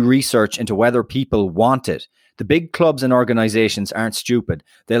any research into whether people want it? The big clubs and organizations aren't stupid.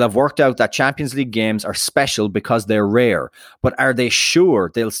 They'll have worked out that Champions League games are special because they're rare. But are they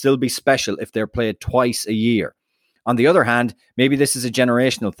sure they'll still be special if they're played twice a year? On the other hand, maybe this is a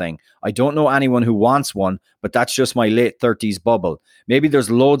generational thing. I don't know anyone who wants one, but that's just my late 30s bubble. Maybe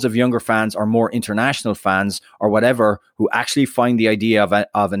there's loads of younger fans or more international fans or whatever who actually find the idea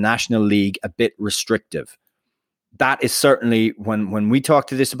of a national league a bit restrictive. That is certainly, when we talk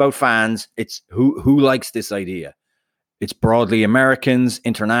to this about fans, it's who likes this idea. It's broadly Americans,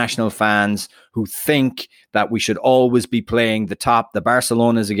 international fans who think that we should always be playing the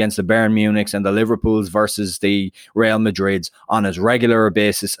Barcelonas against the Bayern Munichs and the Liverpools versus the Real Madrids on as regular a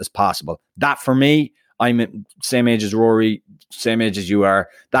basis as possible. That for me, I'm same age as Rory, same age as you are.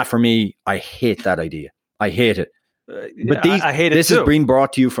 That for me, I hate that idea. I hate it. But I hate it this too. has been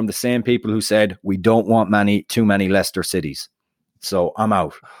brought to you from the same people who said we don't want too many Leicester cities. So I'm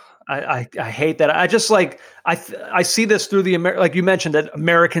out. I hate that. I just I see this through like you mentioned that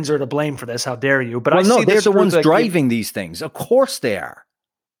Americans are to blame for this. How dare you? But they're the ones driving these things. Of course they are.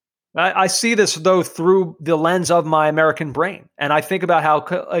 I see this though through the lens of my American brain, and I think about how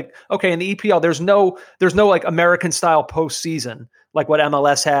in the EPL there's no like American style postseason like what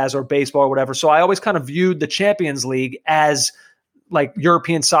MLS has or baseball or whatever. So I always kind of viewed the Champions League as like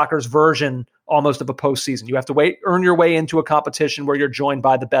European soccer's version almost of a postseason. You have to earn your way into a competition where you're joined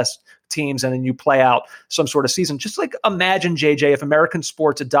by the best teams, and then you play out some sort of season. Just like imagine, JJ, if American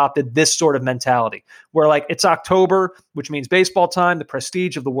sports adopted this sort of mentality, where like it's October, which means baseball time, the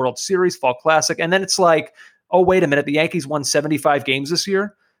prestige of the World Series, Fall Classic, and then it's like, oh, wait a minute, the Yankees won 75 games this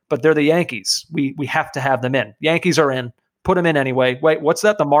year, but they're the Yankees. We have to have them in. Yankees are in. Put them in anyway. Wait, what's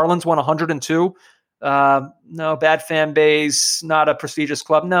that? The Marlins won 102. No, bad fan base, not a prestigious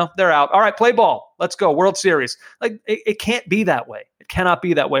club. No, they're out. All right, play ball. Let's go. World Series. Like it can't be that way. It cannot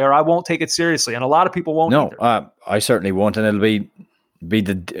be that way, or I won't take it seriously. And a lot of people won't. No, I certainly won't. And it'll be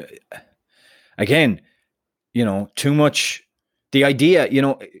the again, too much. The idea,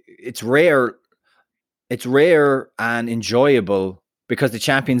 it's rare and enjoyable because the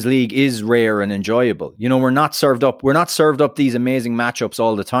Champions League is rare and enjoyable. We're not served up these amazing matchups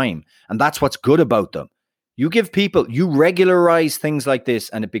all the time. And that's what's good about them. You regularize things like this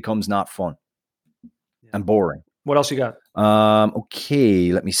and it becomes not fun and boring. What else you got?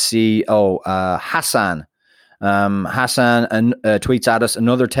 Okay, let me see. Hassan. Hassan tweets at us,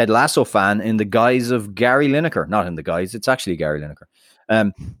 another Ted Lasso fan in the guise of Gary Lineker. Not in the guise, it's actually Gary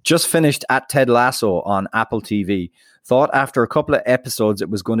Lineker. Just finished at Ted Lasso on Apple TV. Thought after a couple of episodes it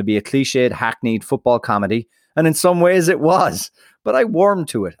was going to be a cliched, hackneyed football comedy, and in some ways it was. But I warmed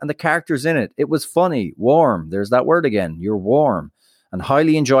to it, and the characters in it. It was funny, warm. There's that word again. You're warm. And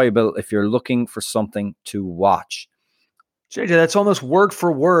highly enjoyable if you're looking for something to watch. JJ, that's almost word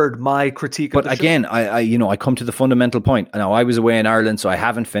for word my critique of the again, show. I come to the fundamental point. Now, I was away in Ireland, so I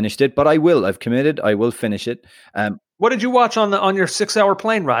haven't finished it, but I will. I've committed. I will finish it. What did you watch on your 6-hour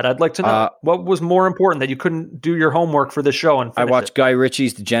plane ride? I'd like to know. What was more important that you couldn't do your homework for the show and finish I watched Guy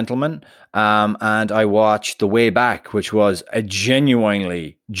Ritchie's The Gentleman, and I watched The Way Back, which was a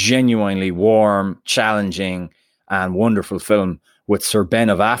genuinely warm, challenging, and wonderful film with Sir Ben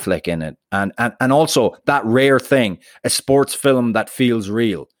of Affleck in it. And also that rare thing, a sports film that feels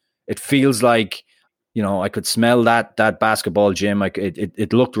real. It feels like, I could smell that basketball gym.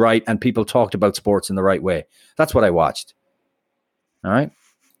 It looked right, and people talked about sports in the right way. That's what I watched. All right,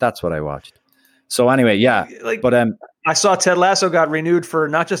 that's what I watched. So anyway, yeah. But I saw Ted Lasso got renewed for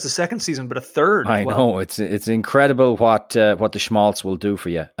not just a second season, but a third. I know it's incredible what the schmaltz will do for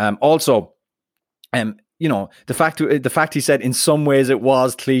you. Also, the fact he said in some ways it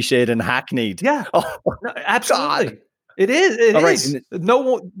was cliched and hackneyed. Yeah, no, absolutely. God. It is. It is.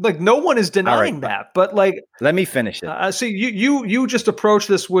 Right. No one is denying that. But let me finish it. See, you just approach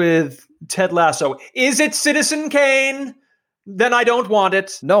this with Ted Lasso. Is it Citizen Kane? Then I don't want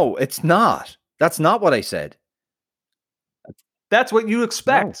it. No, it's not. That's not what I said. That's what you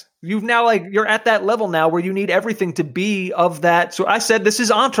expect. No. You've now you're at that level now where you need everything to be of that. So I said this is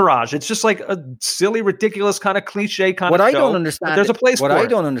Entourage. It's just like a silly, ridiculous kind of cliche kind of show. What I don't understand. There's a place for it. What I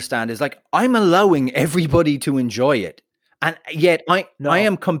don't understand is I'm allowing everybody to enjoy it, and yet I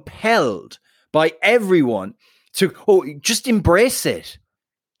am compelled by everyone to just embrace it,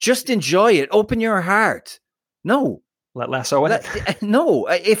 just enjoy it, open your heart. No. Let Lasso in it. No,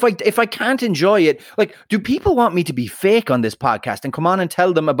 if I can't enjoy it, do people want me to be fake on this podcast and come on and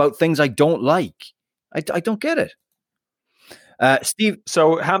tell them about things I don't like? I don't get it. Steve.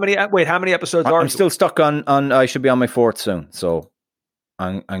 So how many episodes are you? I'm still stuck on I should be on my 4th soon. So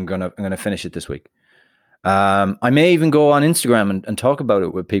I'm gonna finish it this week. I may even go on Instagram and talk about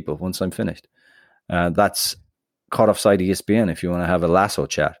it with people once I'm finished. That's Caught Offside ESPN if you want to have a Lasso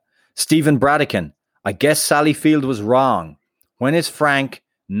chat. Stephen Bradican. I guess Sally Field was wrong. When is Frank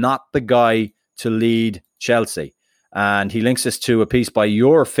not the guy to lead Chelsea? And he links us to a piece by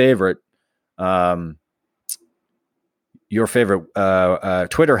your favorite Twitter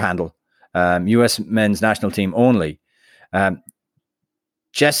handle, US men's national team only.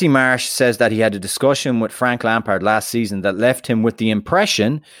 Jesse Marsh says that he had a discussion with Frank Lampard last season that left him with the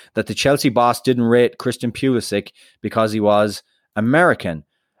impression that the Chelsea boss didn't rate Christian Pulisic because he was American.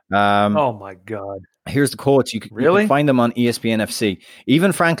 Oh my God. Here's the quotes. You can find them on ESPN FC.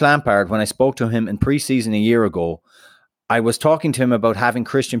 Even Frank Lampard, when I spoke to him in pre-season a year ago, I was talking to him about having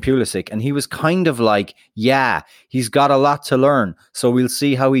Christian Pulisic, and he was kind of like, yeah, he's got a lot to learn, so we'll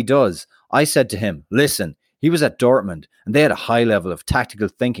see how he does. I said to him, listen, he was at Dortmund, and they had a high level of tactical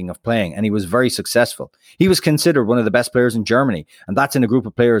thinking of playing, and he was very successful. He was considered one of the best players in Germany, and that's in a group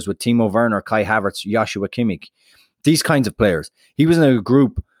of players with Timo Werner, Kai Havertz, Joshua Kimmich. These kinds of players. He was in a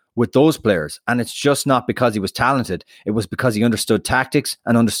group with those players, and it's just not because he was talented. It was because he understood tactics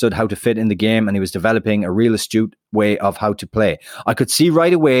and understood how to fit in the game, and he was developing a real astute way of how to play. I could see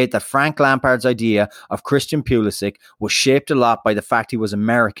right away that Frank Lampard's idea of Christian Pulisic was shaped a lot by the fact he was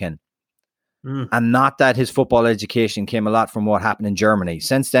American, and not that his football education came a lot from what happened in Germany.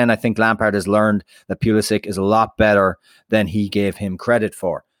 Since then, I think Lampard has learned that Pulisic is a lot better than he gave him credit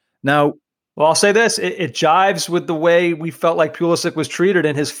for. Now, well, I'll say this: it jives with the way we felt like Pulisic was treated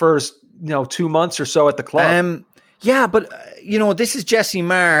in his first, 2 months or so at the club. Yeah, but this is Jesse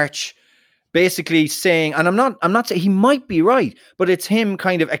Marsh basically saying, and I'm not saying he might be right, but it's him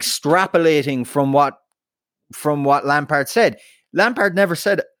kind of extrapolating from what Lampard said. Lampard never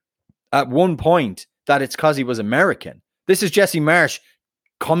said at one point that it's because he was American. This is Jesse Marsh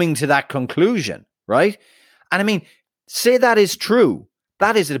coming to that conclusion, right? And I mean, say that is true.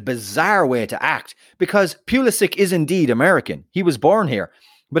 That is a bizarre way to act, because Pulisic is indeed American. He was born here,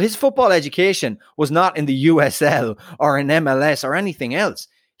 but his football education was not in the USL or in MLS or anything else.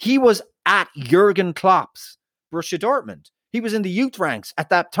 He was at Jurgen Klopp's Borussia Dortmund. He was in the youth ranks at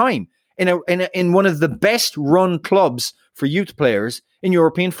that time in one of the best run clubs for youth players in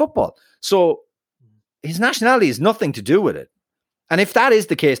European football. So his nationality has nothing to do with it. And if that is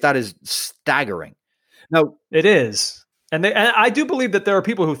the case, that is staggering. Now, it is. And I do believe that there are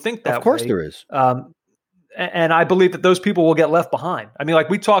people who think that way. Of course there is. And I believe that those people will get left behind. I mean, like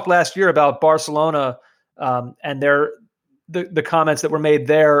we talked last year about Barcelona and the comments that were made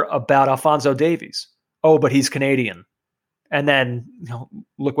there about Alphonso Davies. Oh, but he's Canadian. And then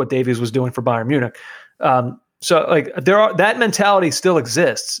look what Davies was doing for Bayern Munich. So like that mentality still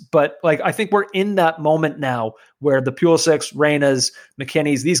exists, but like I think we're in that moment now where the Pulisics, Reynas,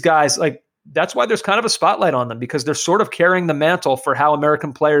 McKennies, these guys, like that's why there's kind of a spotlight on them, because they're sort of carrying the mantle for how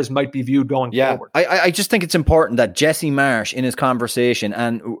American players might be viewed going forward. I just think it's important that Jesse Marsh in his conversation,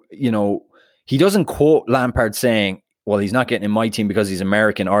 and he doesn't quote Lampard saying, well, he's not getting in my team because he's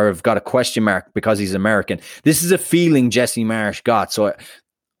American, or I've got a question mark because he's American. This is a feeling Jesse Marsh got. So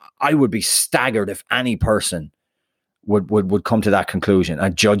I would be staggered if any person would come to that conclusion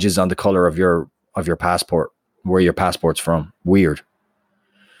and judges on the color of your passport, where your passport's from. Weird.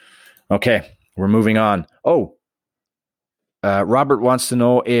 Okay, we're moving on. Robert wants to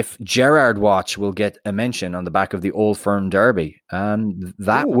know if Gerrard Watch will get a mention on the back of the Old Firm Derby. And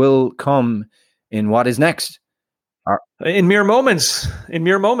that will come in what is next. In mere moments,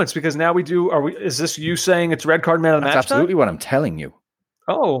 because now we do. Is this you saying it's red card man of the match? That's absolutely what I'm telling you.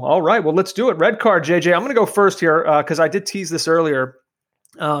 Oh, all right. Well, let's do it. Red card, JJ. I'm going to go first here because I did tease this earlier.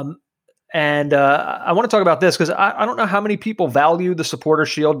 And I want to talk about this because I don't know how many people value the Supporter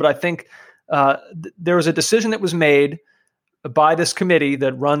Shield, but I think there was a decision that was made by this committee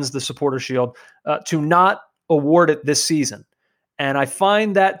that runs the Supporter Shield to not award it this season. And I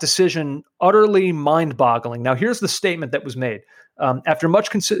find that decision utterly mind-boggling. Now, here's the statement that was made. After much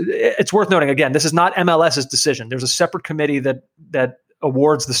it's worth noting, again, this is not MLS's decision. There's a separate committee that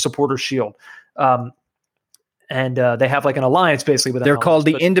awards the Supporter Shield. And they have like an alliance basically with They're MLS, called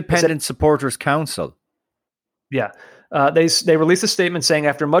the Independent Supporters Council. Yeah. They released a statement saying,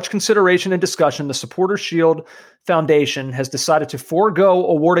 after much consideration and discussion, the Supporter Shield Foundation has decided to forego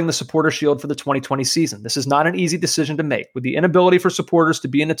awarding the Supporter Shield for the 2020 season. This is not an easy decision to make. With the inability for supporters to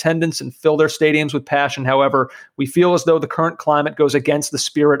be in attendance and fill their stadiums with passion, however, we feel as though the current climate goes against the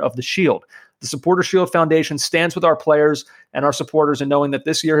spirit of the Shield. The Supporter Shield Foundation stands with our players and our supporters in knowing that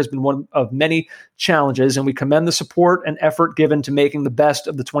this year has been one of many challenges, and we commend the support and effort given to making the best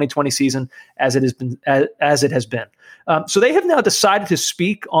of the 2020 season as it has been. So they have now decided to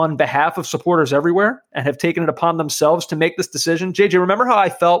speak on behalf of supporters everywhere and have taken it upon themselves to make this decision. JJ, remember how I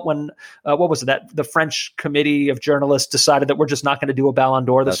felt when, that the French committee of journalists decided that we're just not going to do a Ballon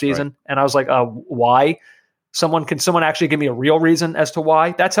d'Or this season? Right. And I was like, why? Can someone actually give me a real reason as to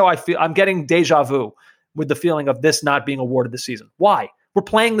why? That's how I feel. I'm getting deja vu with the feeling of this not being awarded this season. Why? We're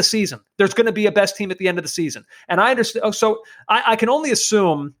playing the season. There's going to be a best team at the end of the season. And I understand. So I can only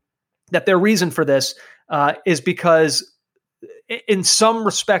assume that their reason for this is because in some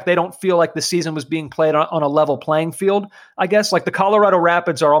respect, they don't feel like the season was being played on a level playing field, I guess. Like the Colorado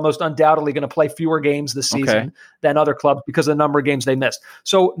Rapids are almost undoubtedly going to play fewer games this season than other clubs because of the number of games they missed.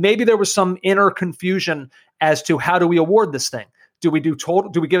 So maybe there was some inner confusion as to how do we award this thing? Do we give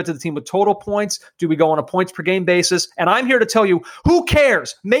it to the team with total points? Do we go on a points per game basis? And I'm here to tell you, who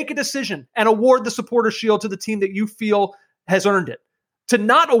cares? Make a decision and award the Supporter Shield to the team that you feel has earned it. To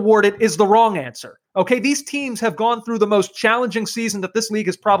not award it is the wrong answer. Okay, these teams have gone through the most challenging season that this league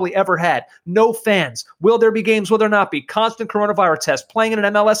has probably ever had. No fans. Will there be games? Will there not be? Constant coronavirus tests. Playing in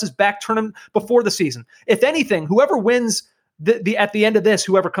an MLS's back tournament before the season. If anything, whoever wins at the end of this,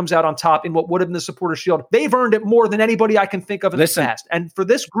 whoever comes out on top in what would have been the Supporter Shield, they've earned it more than anybody I can think of in the past. And for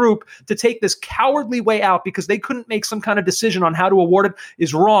this group to take this cowardly way out because they couldn't make some kind of decision on how to award it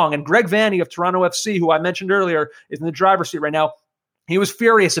is wrong. And Greg Vanney of Toronto FC, who I mentioned earlier, is in the driver's seat right now. He was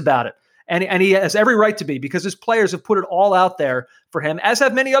furious about it. And he has every right to be because his players have put it all out there for him, as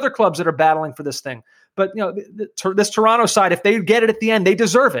have many other clubs that are battling for this thing. But this Toronto side, if they get it at the end, they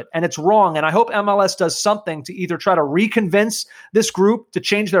deserve it, and it's wrong. And I hope MLS does something to either try to reconvince this group to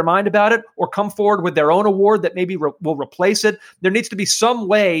change their mind about it, or come forward with their own award that maybe will replace it. There needs to be some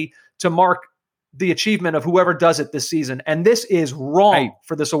way to mark the achievement of whoever does it this season, and this is wrong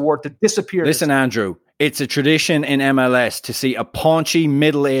for this award to disappear. Listen, Andrew, it's a tradition in MLS to see a paunchy,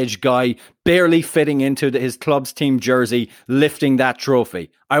 middle-aged guy barely fitting into his club's team jersey lifting that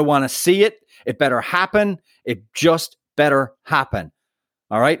trophy. I want to see it. It better happen. It just better happen.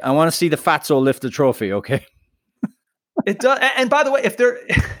 All right? I want to see the fatso lift the trophy, okay? It does. And by the way,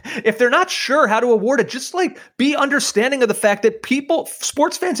 if they're not sure how to award it, just like be understanding of the fact that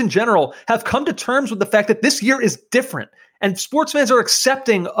sports fans in general, have come to terms with the fact that this year is different. And sports fans are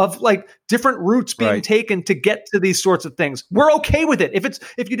accepting of like different routes being taken to get to these sorts of things. We're okay with it.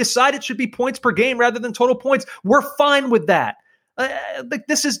 If you decide it should be points per game rather than total points, we're fine with that.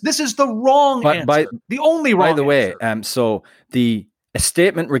 This is the wrong answer. The only wrong. By the way, so a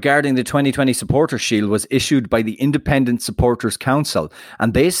statement regarding the 2020 Supporter Shield was issued by the Independent Supporters Council,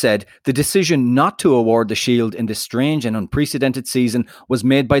 and they said the decision not to award the Shield in this strange and unprecedented season was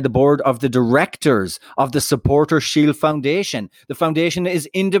made by the board of the directors of the Supporter Shield Foundation. The foundation is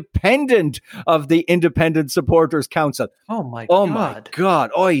independent of the Independent Supporters Council. Oh my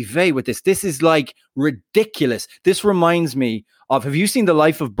God. Oy vey with this. This is like ridiculous. This reminds me of, have you seen The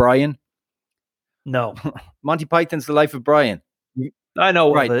Life of Brian? No. Monty Python's The Life of Brian. I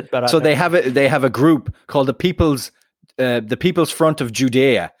know of it, but so they have a group called the People's Front of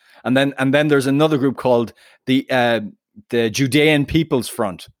Judea, and then there's another group called the Judean People's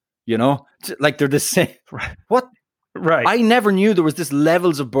Front. You know, like they're the same. What? Right. I never knew there was this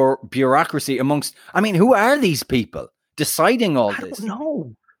levels of bureaucracy amongst. I mean, who are these people deciding all this?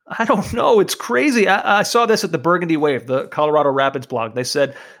 I don't know. It's crazy. I saw this at the Burgundy Wave, the Colorado Rapids blog. They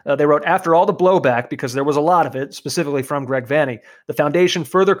said, they wrote, after all the blowback, because there was a lot of it, specifically from Greg Vanney, the foundation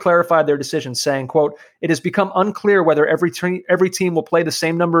further clarified their decision, saying, quote, it has become unclear whether every team will play the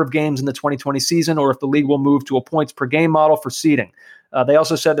same number of games in the 2020 season or if the league will move to a points per game model for seeding. They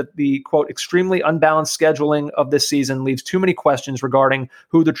also said that the, quote, extremely unbalanced scheduling of this season leaves too many questions regarding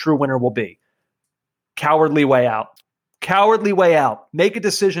who the true winner will be. Cowardly way out. Cowardly way out. Make a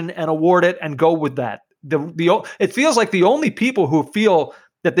decision and award it and go with that. It feels like the only people who feel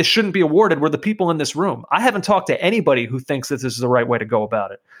that this shouldn't be awarded were the people in this room. I haven't talked to anybody who thinks that this is the right way to go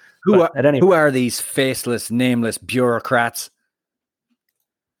about it. Who are these faceless, nameless bureaucrats?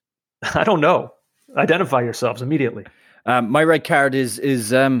 I don't know. Identify yourselves immediately. My red card is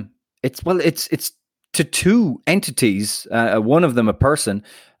it's to two entities. One of them a person.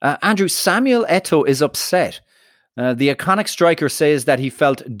 Andrew, Samuel Eto'o is upset. The iconic striker says that he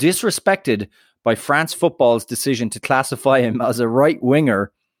felt disrespected by France Football's decision to classify him as a right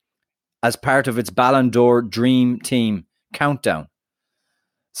winger as part of its Ballon d'Or Dream Team countdown.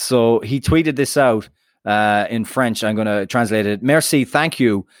 So he tweeted this out in French. I'm going to translate it. Merci, thank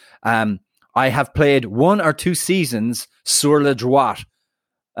you. I have played 1 or 2 seasons sur le droit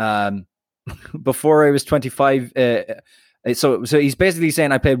before I was 25. So he's basically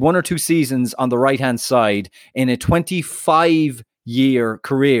saying I played 1 or 2 seasons on the right-hand side in a 25-year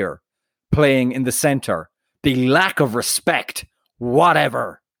career playing in the center. The lack of respect,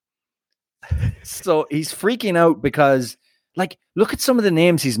 whatever. So he's freaking out because, like, look at some of the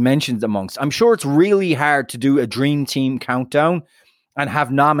names he's mentioned amongst. I'm sure it's really hard to do a dream team countdown and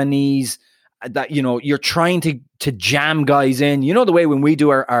have nominees that, you're trying to jam guys in, the way when we do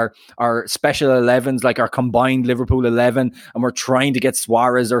our special 11s, like our combined Liverpool 11, and we're trying to get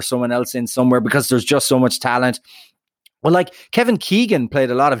Suarez or someone else in somewhere because there's just so much talent. Well, like Kevin Keegan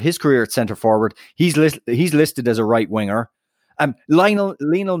played a lot of his career at centre forward. He's listed as a right winger. Lionel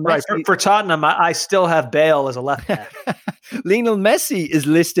Messi. Right, for Tottenham, I still have Bale as a left back. Lionel Messi is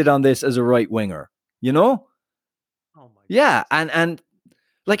listed on this as a right winger, Oh my God. Yeah, and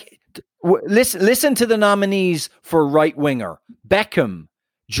like listen to the nominees for right winger: Beckham,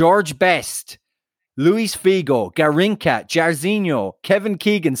 George Best, Luis Figo, Garinca, Jarzinho, Kevin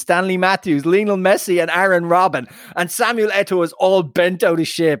Keegan, Stanley Matthews, Lionel Messi, and Aaron Robben. And Samuel Eto'o is all bent out of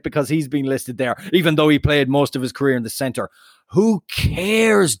shape because he's been listed there, even though he played most of his career in the centre. Who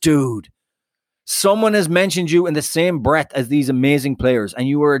cares, dude? Someone has mentioned you in the same breath as these amazing players, and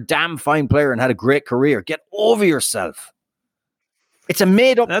you were a damn fine player and had a great career. Get over yourself. It's a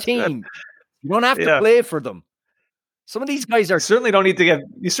made-up team. You don't have to play for them. Some of these guys are... You certainly don't need to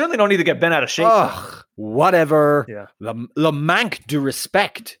get bent out of shape. Ugh, whatever. Yeah. Le manque de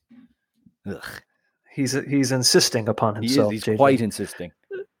respect. Ugh. He's insisting upon himself. He's quite insisting.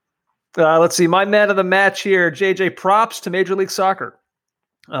 Let's see. My man of the match here, JJ. Props to Major League Soccer.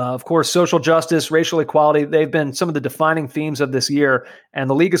 Of course, social justice, racial equality, they've been some of the defining themes of this year. And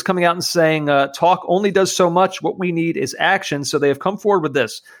the league is coming out and saying talk only does so much. What we need is action. So they have come forward with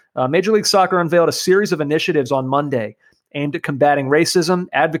this. Major League Soccer unveiled a series of initiatives on Monday aimed at combating racism,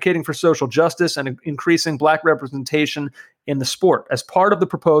 advocating for social justice, and increasing Black representation in the sport. As part of the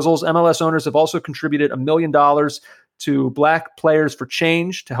proposals, MLS owners have also contributed $1 million to Black Players for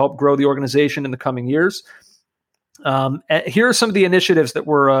Change to help grow the organization in the coming years. Here are some of the initiatives that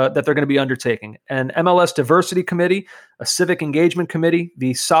they're going to be undertaking: an MLS Diversity Committee, a Civic Engagement Committee,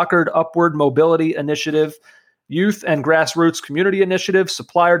 the Soccer Upward Mobility Initiative, Youth and Grassroots Community Initiative,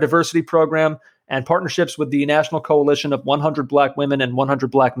 Supplier Diversity Program, and partnerships with the National Coalition of 100 Black Women and 100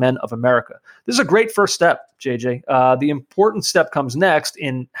 Black Men of America. This is a great first step, JJ. The important step comes next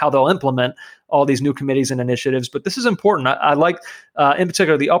in how they'll implement all these new committees and initiatives. But this is important. I like, in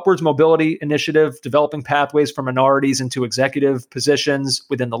particular, the Upwards Mobility Initiative, developing pathways for minorities into executive positions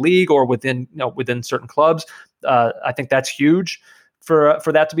within the league or within certain clubs. I think that's huge for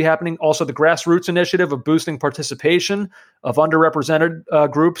that to be happening. Also, the Grassroots Initiative of boosting participation of underrepresented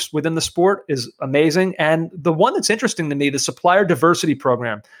groups within the sport is amazing. And the one that's interesting to me, the Supplier Diversity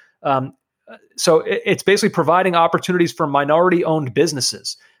Program. So it's basically providing opportunities for minority-owned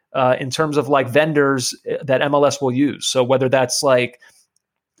businesses in terms of like vendors that MLS will use. So whether that's like,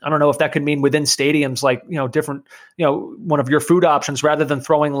 I don't know if that could mean within stadiums, like, different, one of your food options, rather than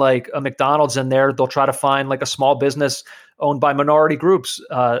throwing like a McDonald's in there, they'll try to find like a small business owned by minority groups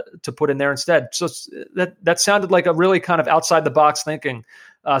to put in there instead. So that sounded like a really kind of outside the box thinking.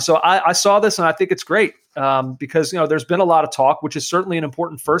 So I saw this and I think it's great because, there's been a lot of talk, which is certainly an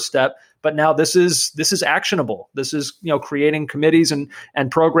important first step, but now this is actionable. This is, creating committees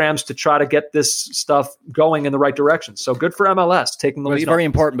and programs to try to get this stuff going in the right direction. So good for MLS taking the lead. It's very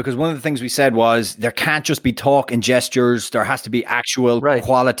important because one of the things we said was there can't just be talk and gestures. There has to be actual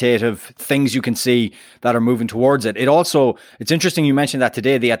qualitative things you can see that are moving towards it. It's interesting you mentioned that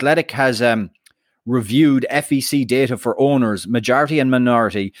today. The Athletic has reviewed FEC data for owners, majority and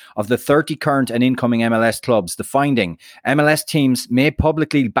minority, of the 30 current and incoming MLS clubs. The finding: MLS teams may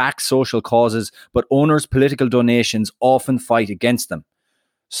publicly back social causes, but owners' political donations often fight against them.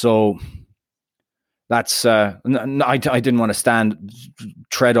 So that's I didn't want to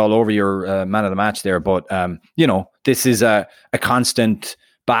tread all over your man of the match there, but this is a constant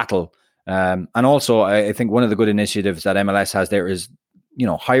battle. And also, I think one of the good initiatives that MLS has there is,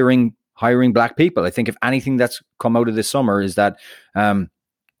 hiring Black people. I think if anything that's come out of this summer is that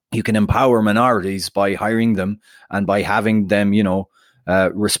you can empower minorities by hiring them and by having them,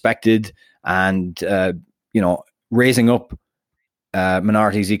 respected and, raising up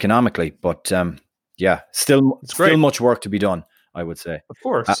minorities economically. But still much work to be done, I would say. Of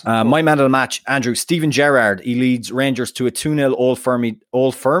course. My man of the match, Andrew, Steven Gerrard. He leads Rangers to a 2-0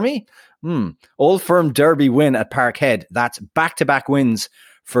 Old Firm derby win at Parkhead. That's back-to-back wins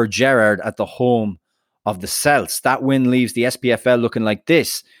for Gerrard at the home of the Celts. That win leaves the SPFL looking like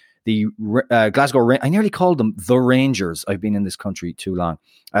this. The Glasgow I nearly called them the Rangers. I've been in this country too long.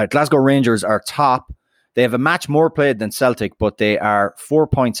 Glasgow Rangers are top. They have a match more played than Celtic, but they are 4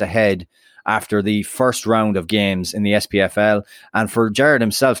 points ahead after the first round of games in the SPFL. And for Gerrard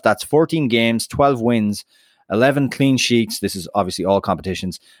himself, that's 14 games, 12 wins, 11 clean sheets. This is obviously all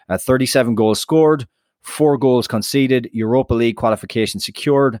competitions. 37 goals scored, 4 goals conceded, Europa League qualification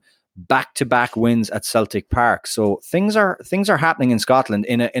secured, back-to-back wins at Celtic Park. So things are happening in Scotland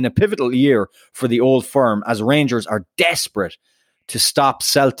in a pivotal year for the Old Firm, as Rangers are desperate to stop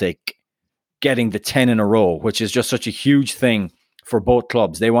Celtic getting the 10 in a row, which is just such a huge thing for both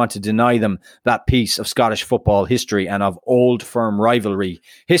clubs. They want to deny them that piece of Scottish football history and of Old Firm rivalry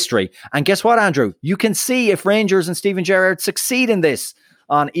history. And guess what, Andrew? You can see if Rangers and Steven Gerrard succeed in this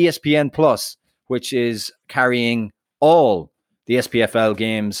on ESPN Plus, which is carrying all the SPFL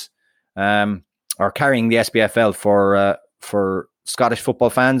games, or carrying the SPFL for Scottish football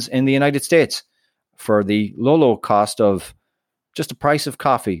fans in the United States for the low cost of just the price of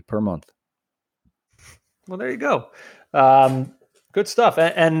coffee per month. Well, there you go. Good stuff.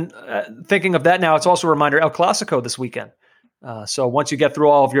 And thinking of that now, it's also a reminder, El Clasico this weekend. So once you get through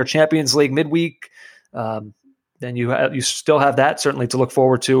all of your Champions League midweek, then you still have that certainly to look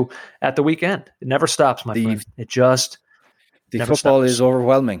forward to at the weekend. It never stops, my friend. It just never football stops. is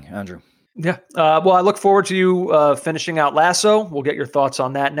overwhelming, Andrew. Yeah. Well, I look forward to you finishing out Lasso. We'll get your thoughts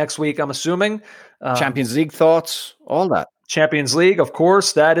on that next week, I'm assuming. Champions League thoughts, all that. Champions League, of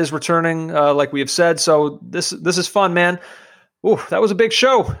course, that is returning, like we have said. So this is fun, man. Ooh, that was a big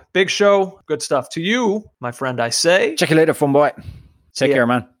show. Big show. Good stuff. To you, my friend, I say. Check you later, fun boy. Take care,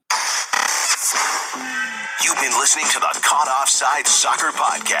 man. You've been listening to the Caught Offside Soccer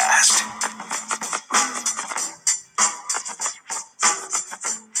Podcast.